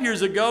 5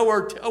 years ago,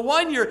 or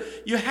 1 year.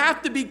 You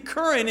have to be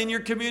current in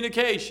your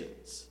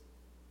communications.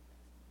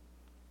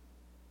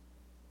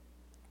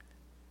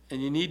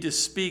 And you need to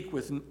speak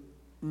with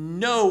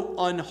no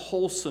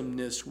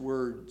unwholesomeness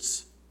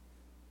words.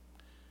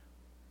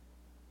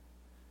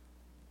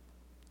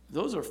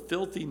 Those are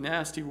filthy,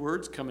 nasty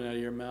words coming out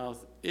of your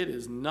mouth. It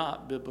is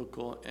not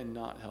biblical and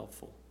not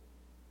helpful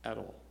at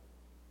all.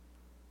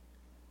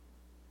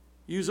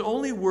 Use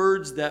only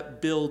words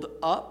that build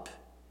up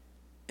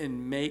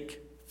and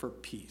make for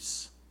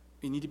peace.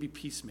 You need to be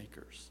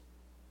peacemakers.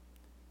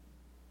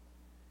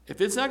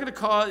 If it's not going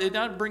to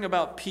not bring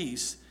about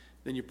peace,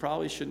 then you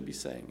probably shouldn't be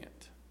saying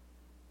it.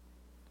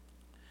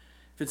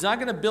 If it's not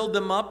going to build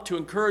them up, to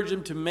encourage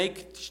them to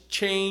make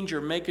change or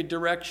make a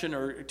direction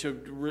or to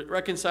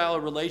reconcile a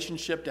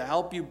relationship, to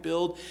help you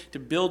build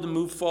and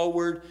move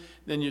forward,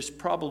 then it's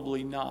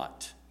probably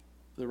not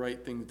the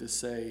right thing to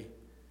say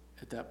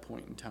at that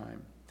point in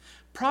time.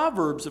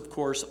 Proverbs, of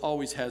course,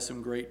 always has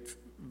some great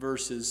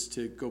verses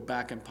to go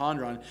back and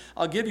ponder on.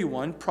 I'll give you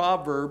one.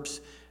 Proverbs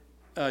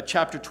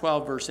chapter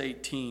 12, verse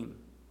 18.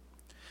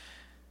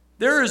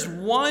 There is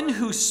one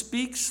who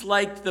speaks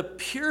like the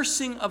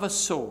piercing of a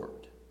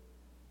sword,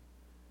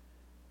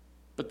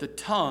 but the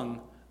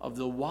tongue of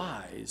the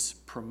wise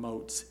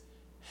promotes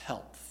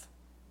health.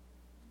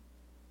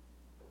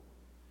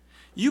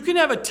 You can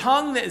have a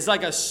tongue that is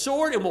like a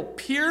sword and will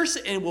pierce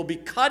and will be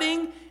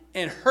cutting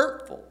and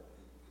hurtful.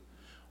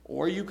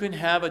 Or you can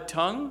have a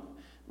tongue,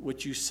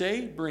 what you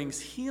say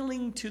brings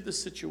healing to the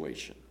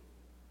situation,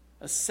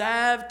 a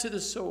salve to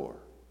the sore.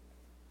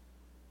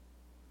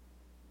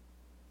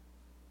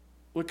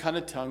 What kind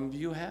of tongue do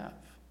you have?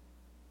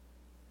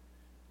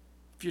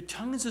 If your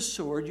tongue is a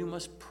sword, you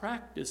must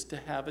practice to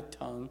have a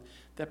tongue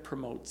that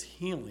promotes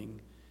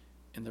healing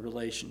in the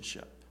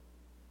relationship.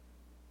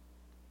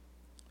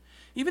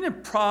 Even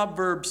in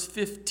Proverbs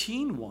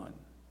 15:1,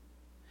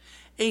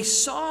 a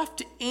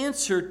soft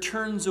answer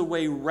turns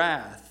away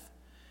wrath,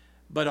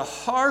 but a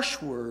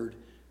harsh word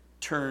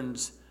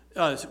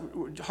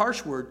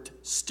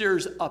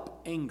stirs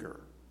up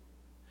anger.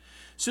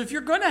 So if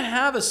you're going to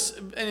have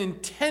an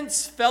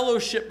intense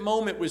fellowship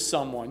moment with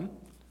someone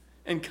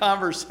in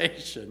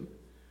conversation,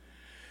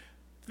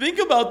 think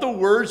about the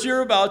words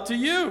you're about to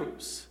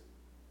use.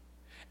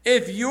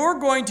 If you're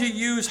going to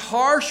use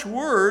harsh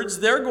words,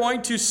 they're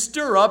going to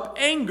stir up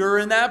anger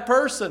in that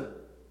person.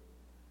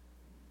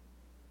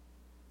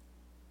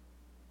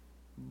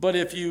 But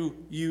if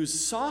you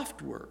use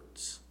soft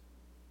words,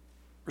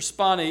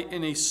 respond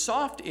in a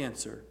soft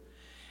answer,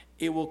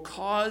 it will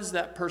cause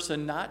that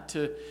person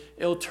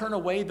it will turn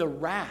away the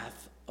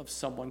wrath of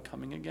someone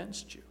coming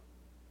against you.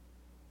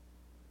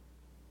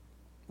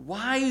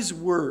 Wise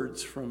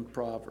words from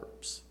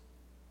Proverbs.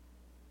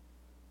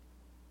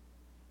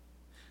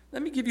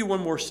 Let me give you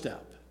one more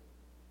step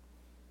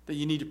that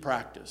you need to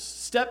practice.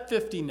 Step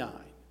 59.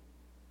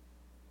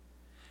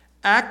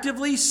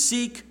 Actively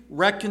seek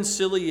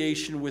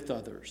reconciliation with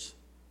others.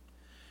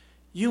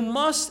 You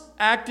must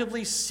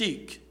actively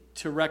seek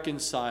to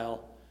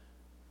reconcile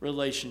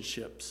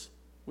relationships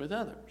with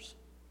others.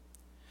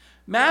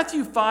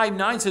 Matthew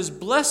 5:9 says,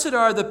 "Blessed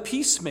are the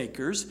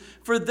peacemakers,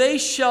 for they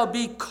shall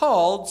be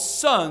called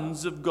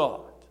sons of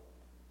God."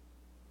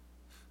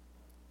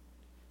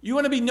 You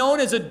want to be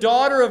known as a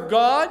daughter of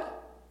God?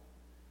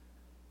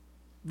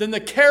 Then the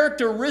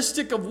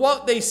characteristic of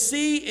what they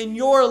see in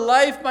your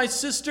life, my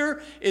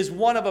sister, is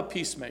one of a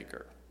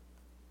peacemaker.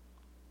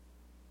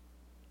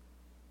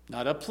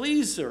 Not a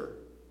pleaser.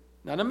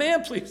 Not a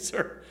man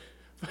pleaser.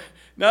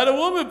 Not a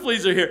woman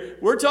pleaser here.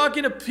 We're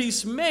talking a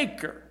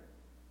peacemaker.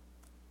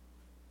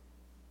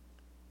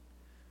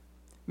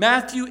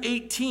 Matthew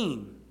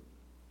 18,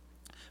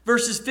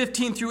 verses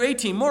 15 through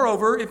 18.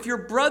 "Moreover, if your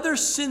brother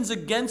sins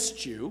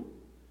against you,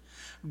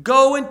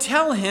 go and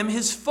tell him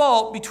his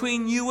fault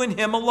between you and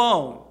him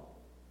alone."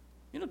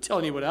 You don't tell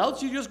anyone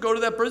else. You just go to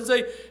that person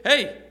and say,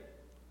 "Hey,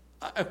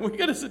 we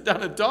got to sit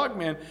down and talk,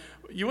 man.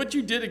 What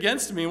you did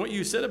against me and what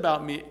you said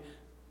about me,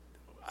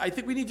 I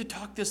think we need to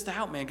talk this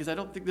out, man, because I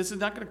don't think this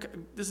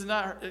is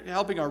not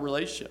helping our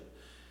relationship.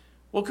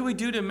 What can we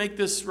do to make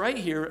this right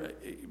here,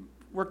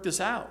 work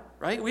this out?"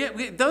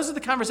 Right? Those are the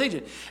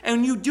conversations.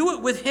 And you do it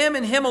with him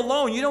and him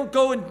alone. You don't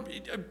go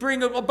and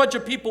bring a bunch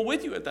of people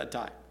with you at that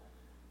time.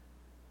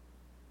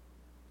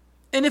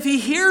 And if he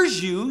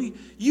hears you,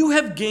 you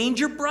have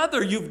gained your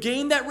brother. You've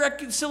gained that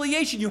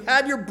reconciliation. You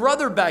have your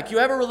brother back. You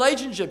have a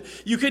relationship.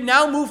 You can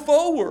now move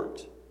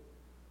forward.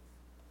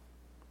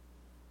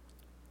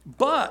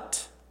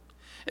 But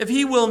if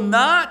he will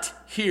not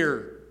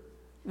hear,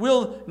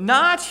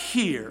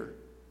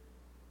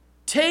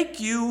 take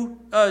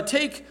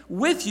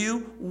with you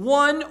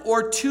one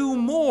or two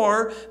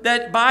more,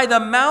 that by the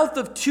mouth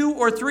of 2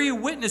 or 3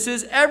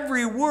 witnesses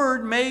every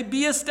word may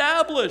be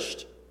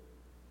established.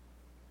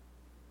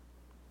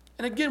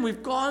 And again,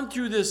 we've gone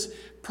through this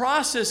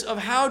process of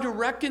how to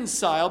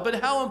reconcile,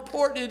 but how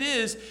important it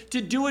is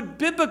to do it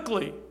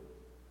biblically.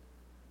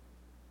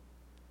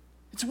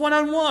 It's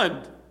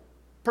one-on-one.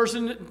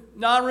 Person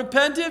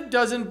non-repentant,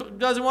 doesn't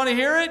want to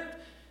hear it.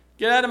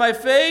 Get out of my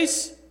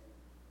face.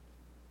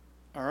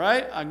 All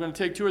right, I'm going to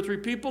take 2 or 3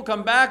 people,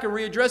 come back and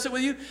readdress it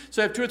with you.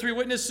 So I have 2 or 3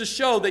 witnesses to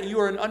show that you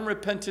are an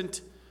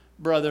unrepentant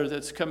brother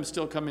that's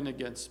still coming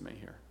against me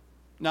here.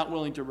 Not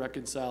willing to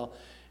reconcile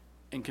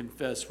and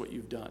confess what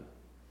you've done.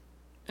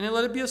 And then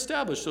let it be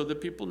established so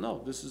that people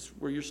know this is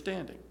where you're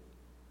standing.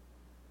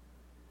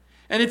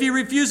 And if he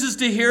refuses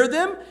to hear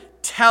them,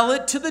 tell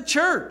it to the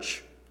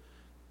church.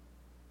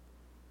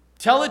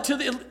 Tell it to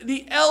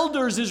the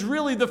elders is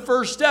really the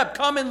first step.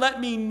 Come and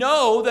let me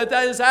know that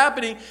is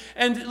happening,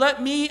 and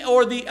let me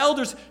or the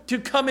elders to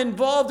come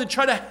involved and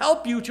try to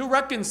help you to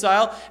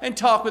reconcile and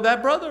talk with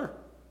that brother.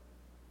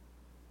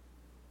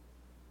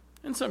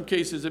 In some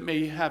cases, it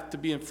may have to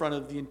be in front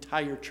of the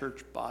entire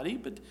church body,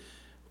 but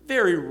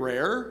very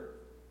rare.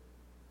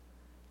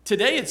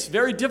 Today, it's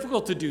very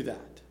difficult to do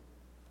that.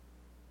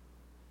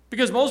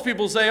 Because most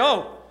people say,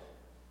 "Oh,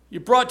 you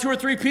brought 2 or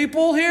 3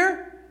 people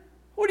here?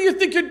 What do you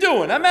think you're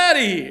doing? I'm out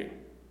of here."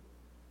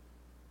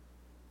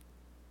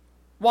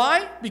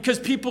 Why? Because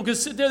people can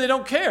sit there, they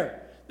don't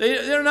care.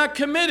 They're not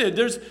committed.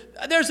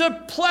 There's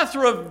a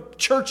plethora of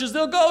churches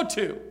they'll go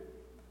to.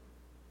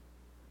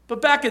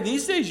 But back in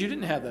these days, you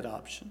didn't have that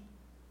option.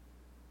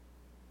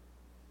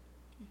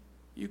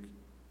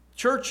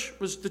 Church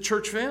was the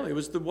church family. It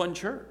was the one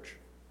church.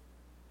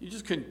 You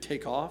just couldn't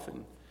take off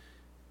and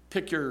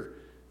pick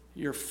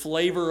your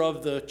flavor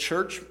of the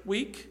church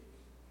week.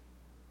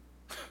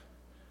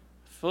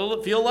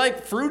 Feel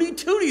like Fruity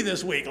Tooty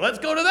this week. Let's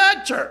go to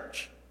that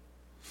church.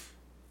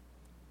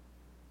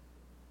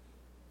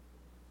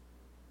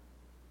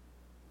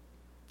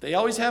 They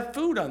always have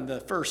food on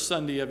the first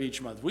Sunday of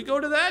each month. We go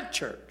to that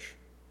church.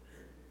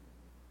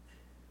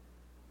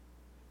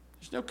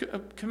 There's no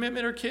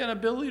commitment or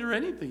accountability or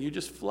anything. You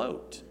just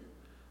float.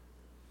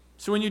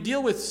 So when you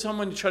deal with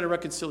someone to try to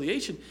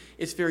reconciliation,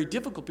 it's very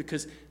difficult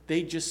because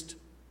they just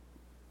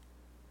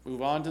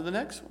move on to the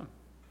next one.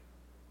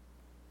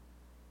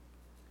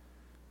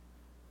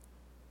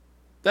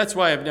 That's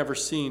why I've never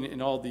seen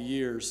in all the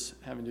years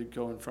having to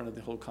go in front of the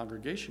whole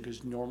congregation,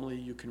 because normally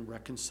you can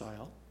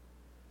reconcile.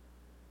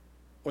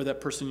 Or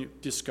that person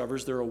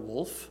discovers they're a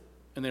wolf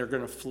and they're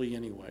going to flee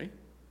anyway.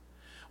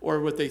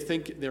 Or what they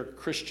think they're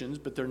Christians,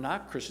 but they're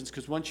not Christians,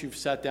 because once you've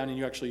sat down and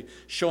you actually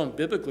show them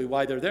biblically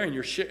why they're there, and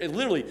you're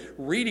literally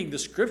reading the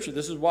scripture,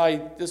 this is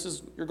why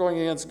you're going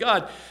against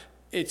God.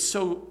 It's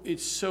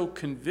so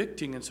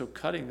convicting and so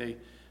cutting.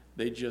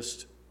 They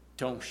just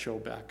don't show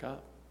back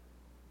up,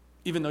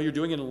 even though you're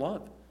doing it in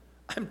love.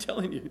 I'm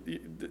telling you,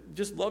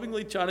 just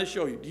lovingly trying to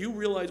show you. Do you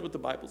realize what the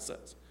Bible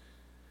says?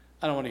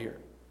 I don't want to hear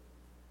it.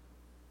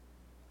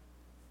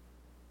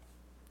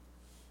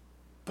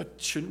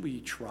 But shouldn't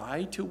we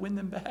try to win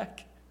them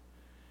back?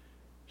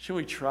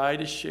 Shouldn't we try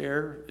to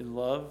share in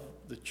love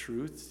the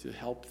truth to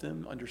help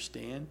them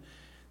understand?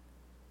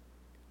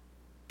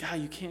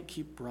 God, you can't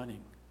keep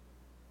running.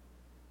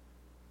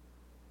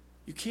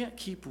 You can't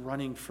keep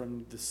running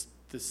from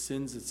the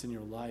sins that's in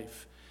your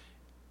life.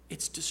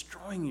 It's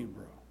destroying you,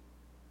 bro.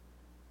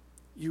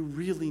 You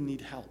really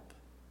need help.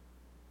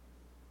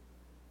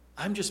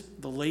 I'm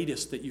just the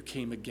latest that you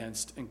came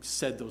against and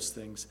said those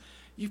things.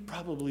 You've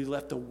probably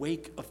left a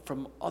wake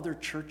from other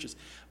churches.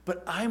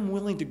 But I'm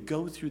willing to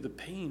go through the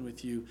pain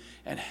with you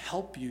and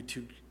help you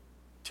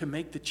to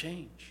make the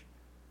change.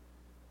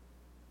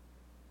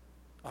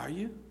 Are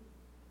you?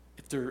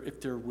 If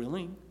they're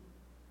willing.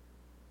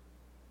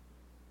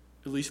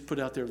 At least put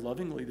out there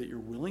lovingly that you're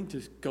willing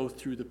to go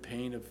through the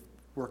pain of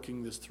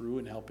working this through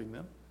and helping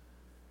them.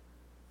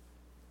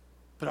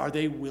 But are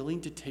they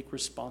willing to take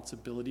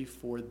responsibility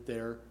for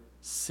their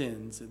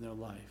sins in their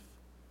life?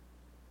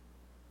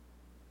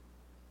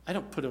 I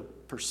don't put a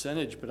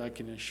percentage, but I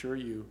can assure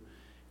you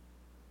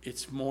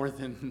it's more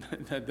than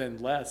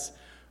less.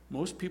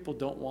 Most people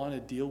don't want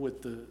to deal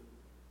with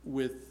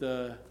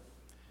the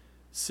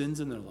sins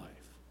in their life.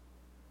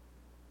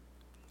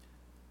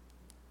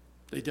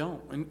 They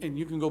don't. And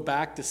you can go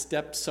back to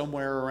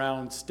somewhere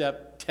around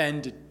step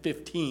 10 to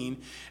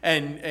 15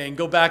 and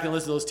go back and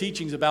listen to those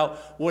teachings about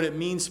what it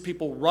means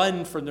people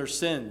run from their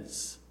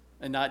sins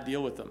and not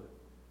deal with them.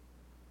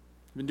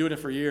 I've been doing it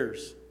for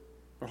years,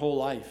 their whole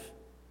life.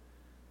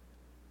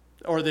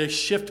 Or they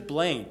shift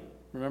blame.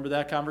 Remember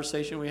that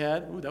conversation we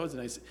had? Ooh, that was a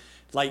nice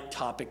light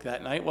topic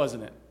that night,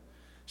 wasn't it?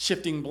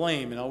 Shifting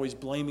blame and always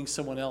blaming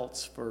someone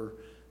else for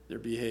their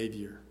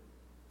behavior.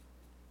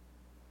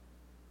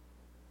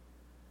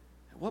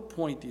 At what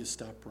point do you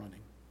stop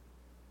running?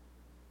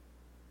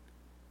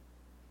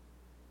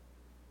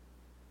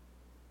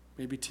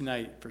 Maybe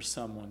tonight for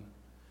someone.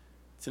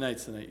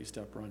 Tonight's the night you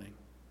stop running.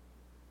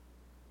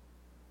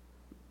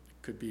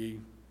 It could be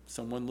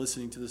someone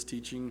listening to this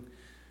teaching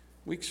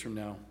weeks from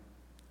now.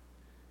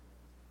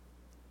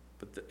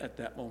 But at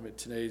that moment,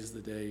 today is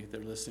the day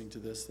they're listening to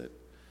this that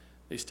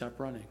they stop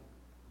running.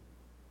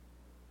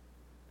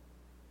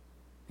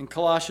 In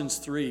Colossians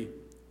 3,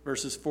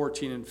 verses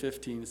 14 and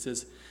 15, it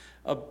says,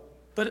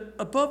 "But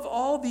above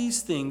all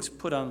these things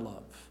put on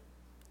love,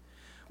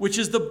 which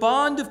is the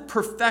bond of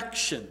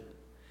perfection.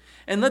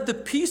 And let the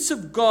peace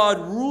of God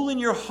rule in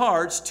your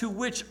hearts, to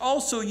which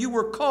also you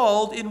were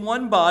called in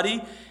one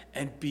body,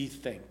 and be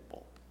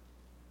thankful."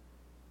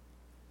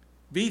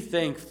 Be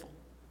thankful.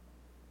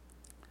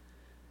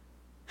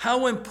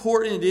 How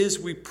important it is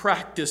we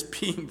practice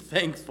being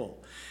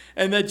thankful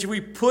and that we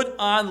put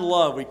on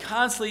love. We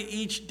constantly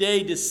each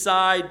day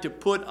decide to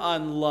put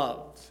on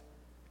love.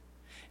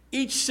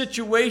 Each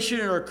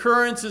situation or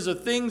occurrences or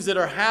things that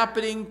are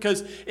happening,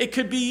 because it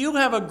could be you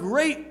have a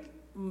great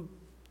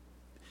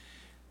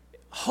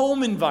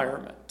home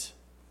environment.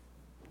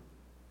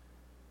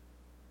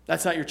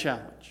 That's not your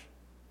challenge.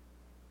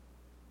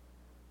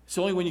 It's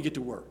only when you get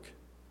to work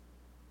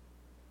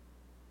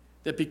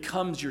that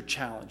becomes your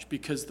challenge,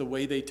 because the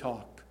way they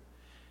talk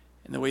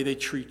and the way they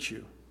treat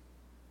you.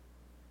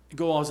 It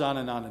goes on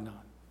and on and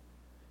on.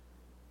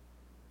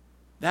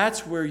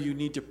 That's where you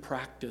need to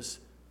practice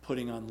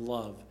putting on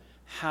love.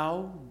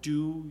 How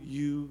do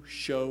you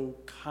show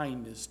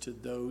kindness to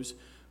those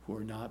who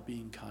are not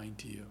being kind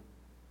to you?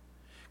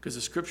 Because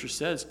the scripture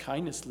says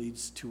kindness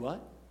leads to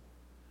what?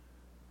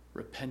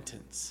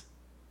 Repentance.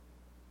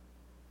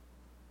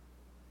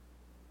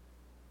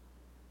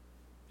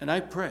 And I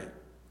pray,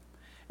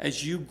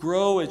 as you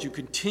grow, as you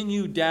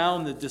continue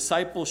down the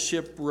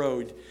discipleship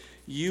road,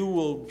 you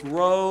will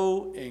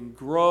grow and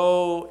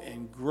grow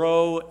and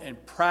grow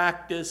and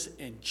practice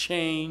and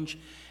change,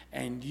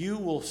 and you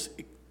will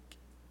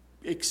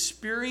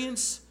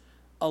experience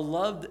a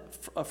love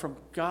from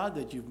God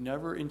that you've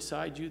never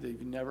inside you, that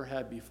you've never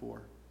had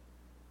before.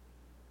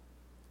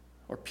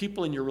 Or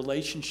people in your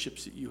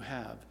relationships that you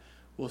have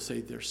will say,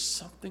 "There's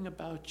something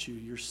about you.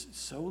 You're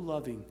so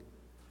loving.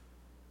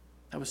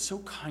 That was so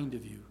kind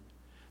of you."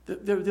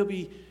 There'll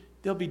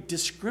be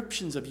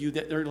descriptions of you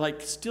that they're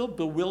like still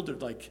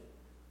bewildered, like,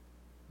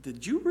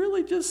 "Did you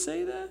really just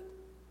say that?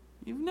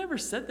 You've never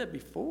said that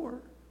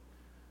before.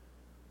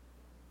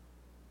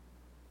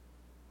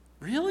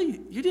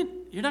 Really?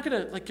 You're not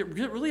going to get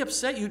really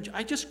upset?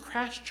 I just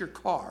crashed your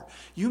car.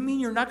 You mean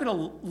you're not going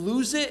to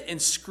lose it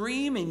and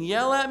scream and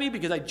yell at me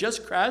because I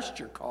just crashed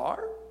your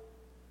car?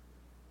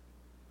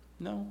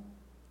 No.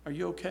 Are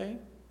you okay?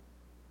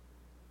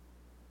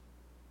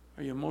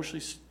 Are you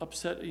emotionally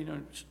upset?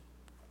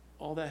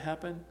 All that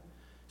happened?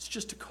 It's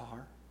just a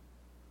car.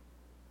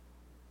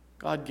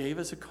 God gave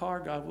us a car.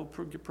 God will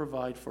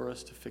provide for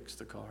us to fix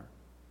the car.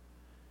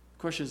 The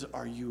question is,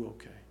 are you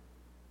okay?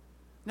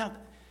 Now,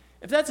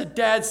 if that's a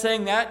dad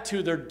saying that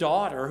to their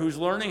daughter who's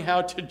learning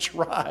how to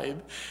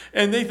drive,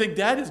 and they think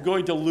Dad is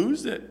going to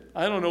lose it,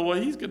 I don't know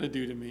what he's going to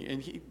do to me.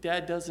 And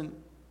Dad doesn't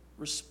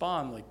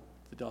respond like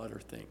the daughter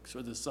thinks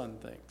or the son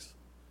thinks.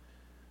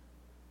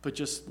 But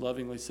just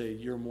lovingly say,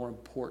 "You're more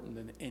important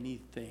than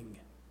anything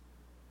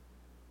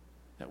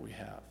that we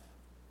have."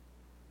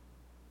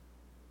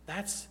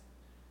 That's,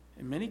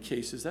 in many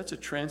cases, that's a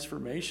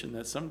transformation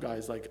that some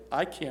guys like,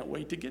 "I can't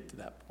wait to get to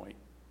that point."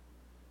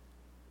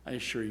 I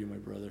assure you, my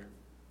brother,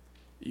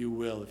 you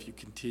will if you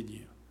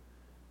continue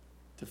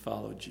to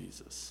follow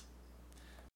Jesus.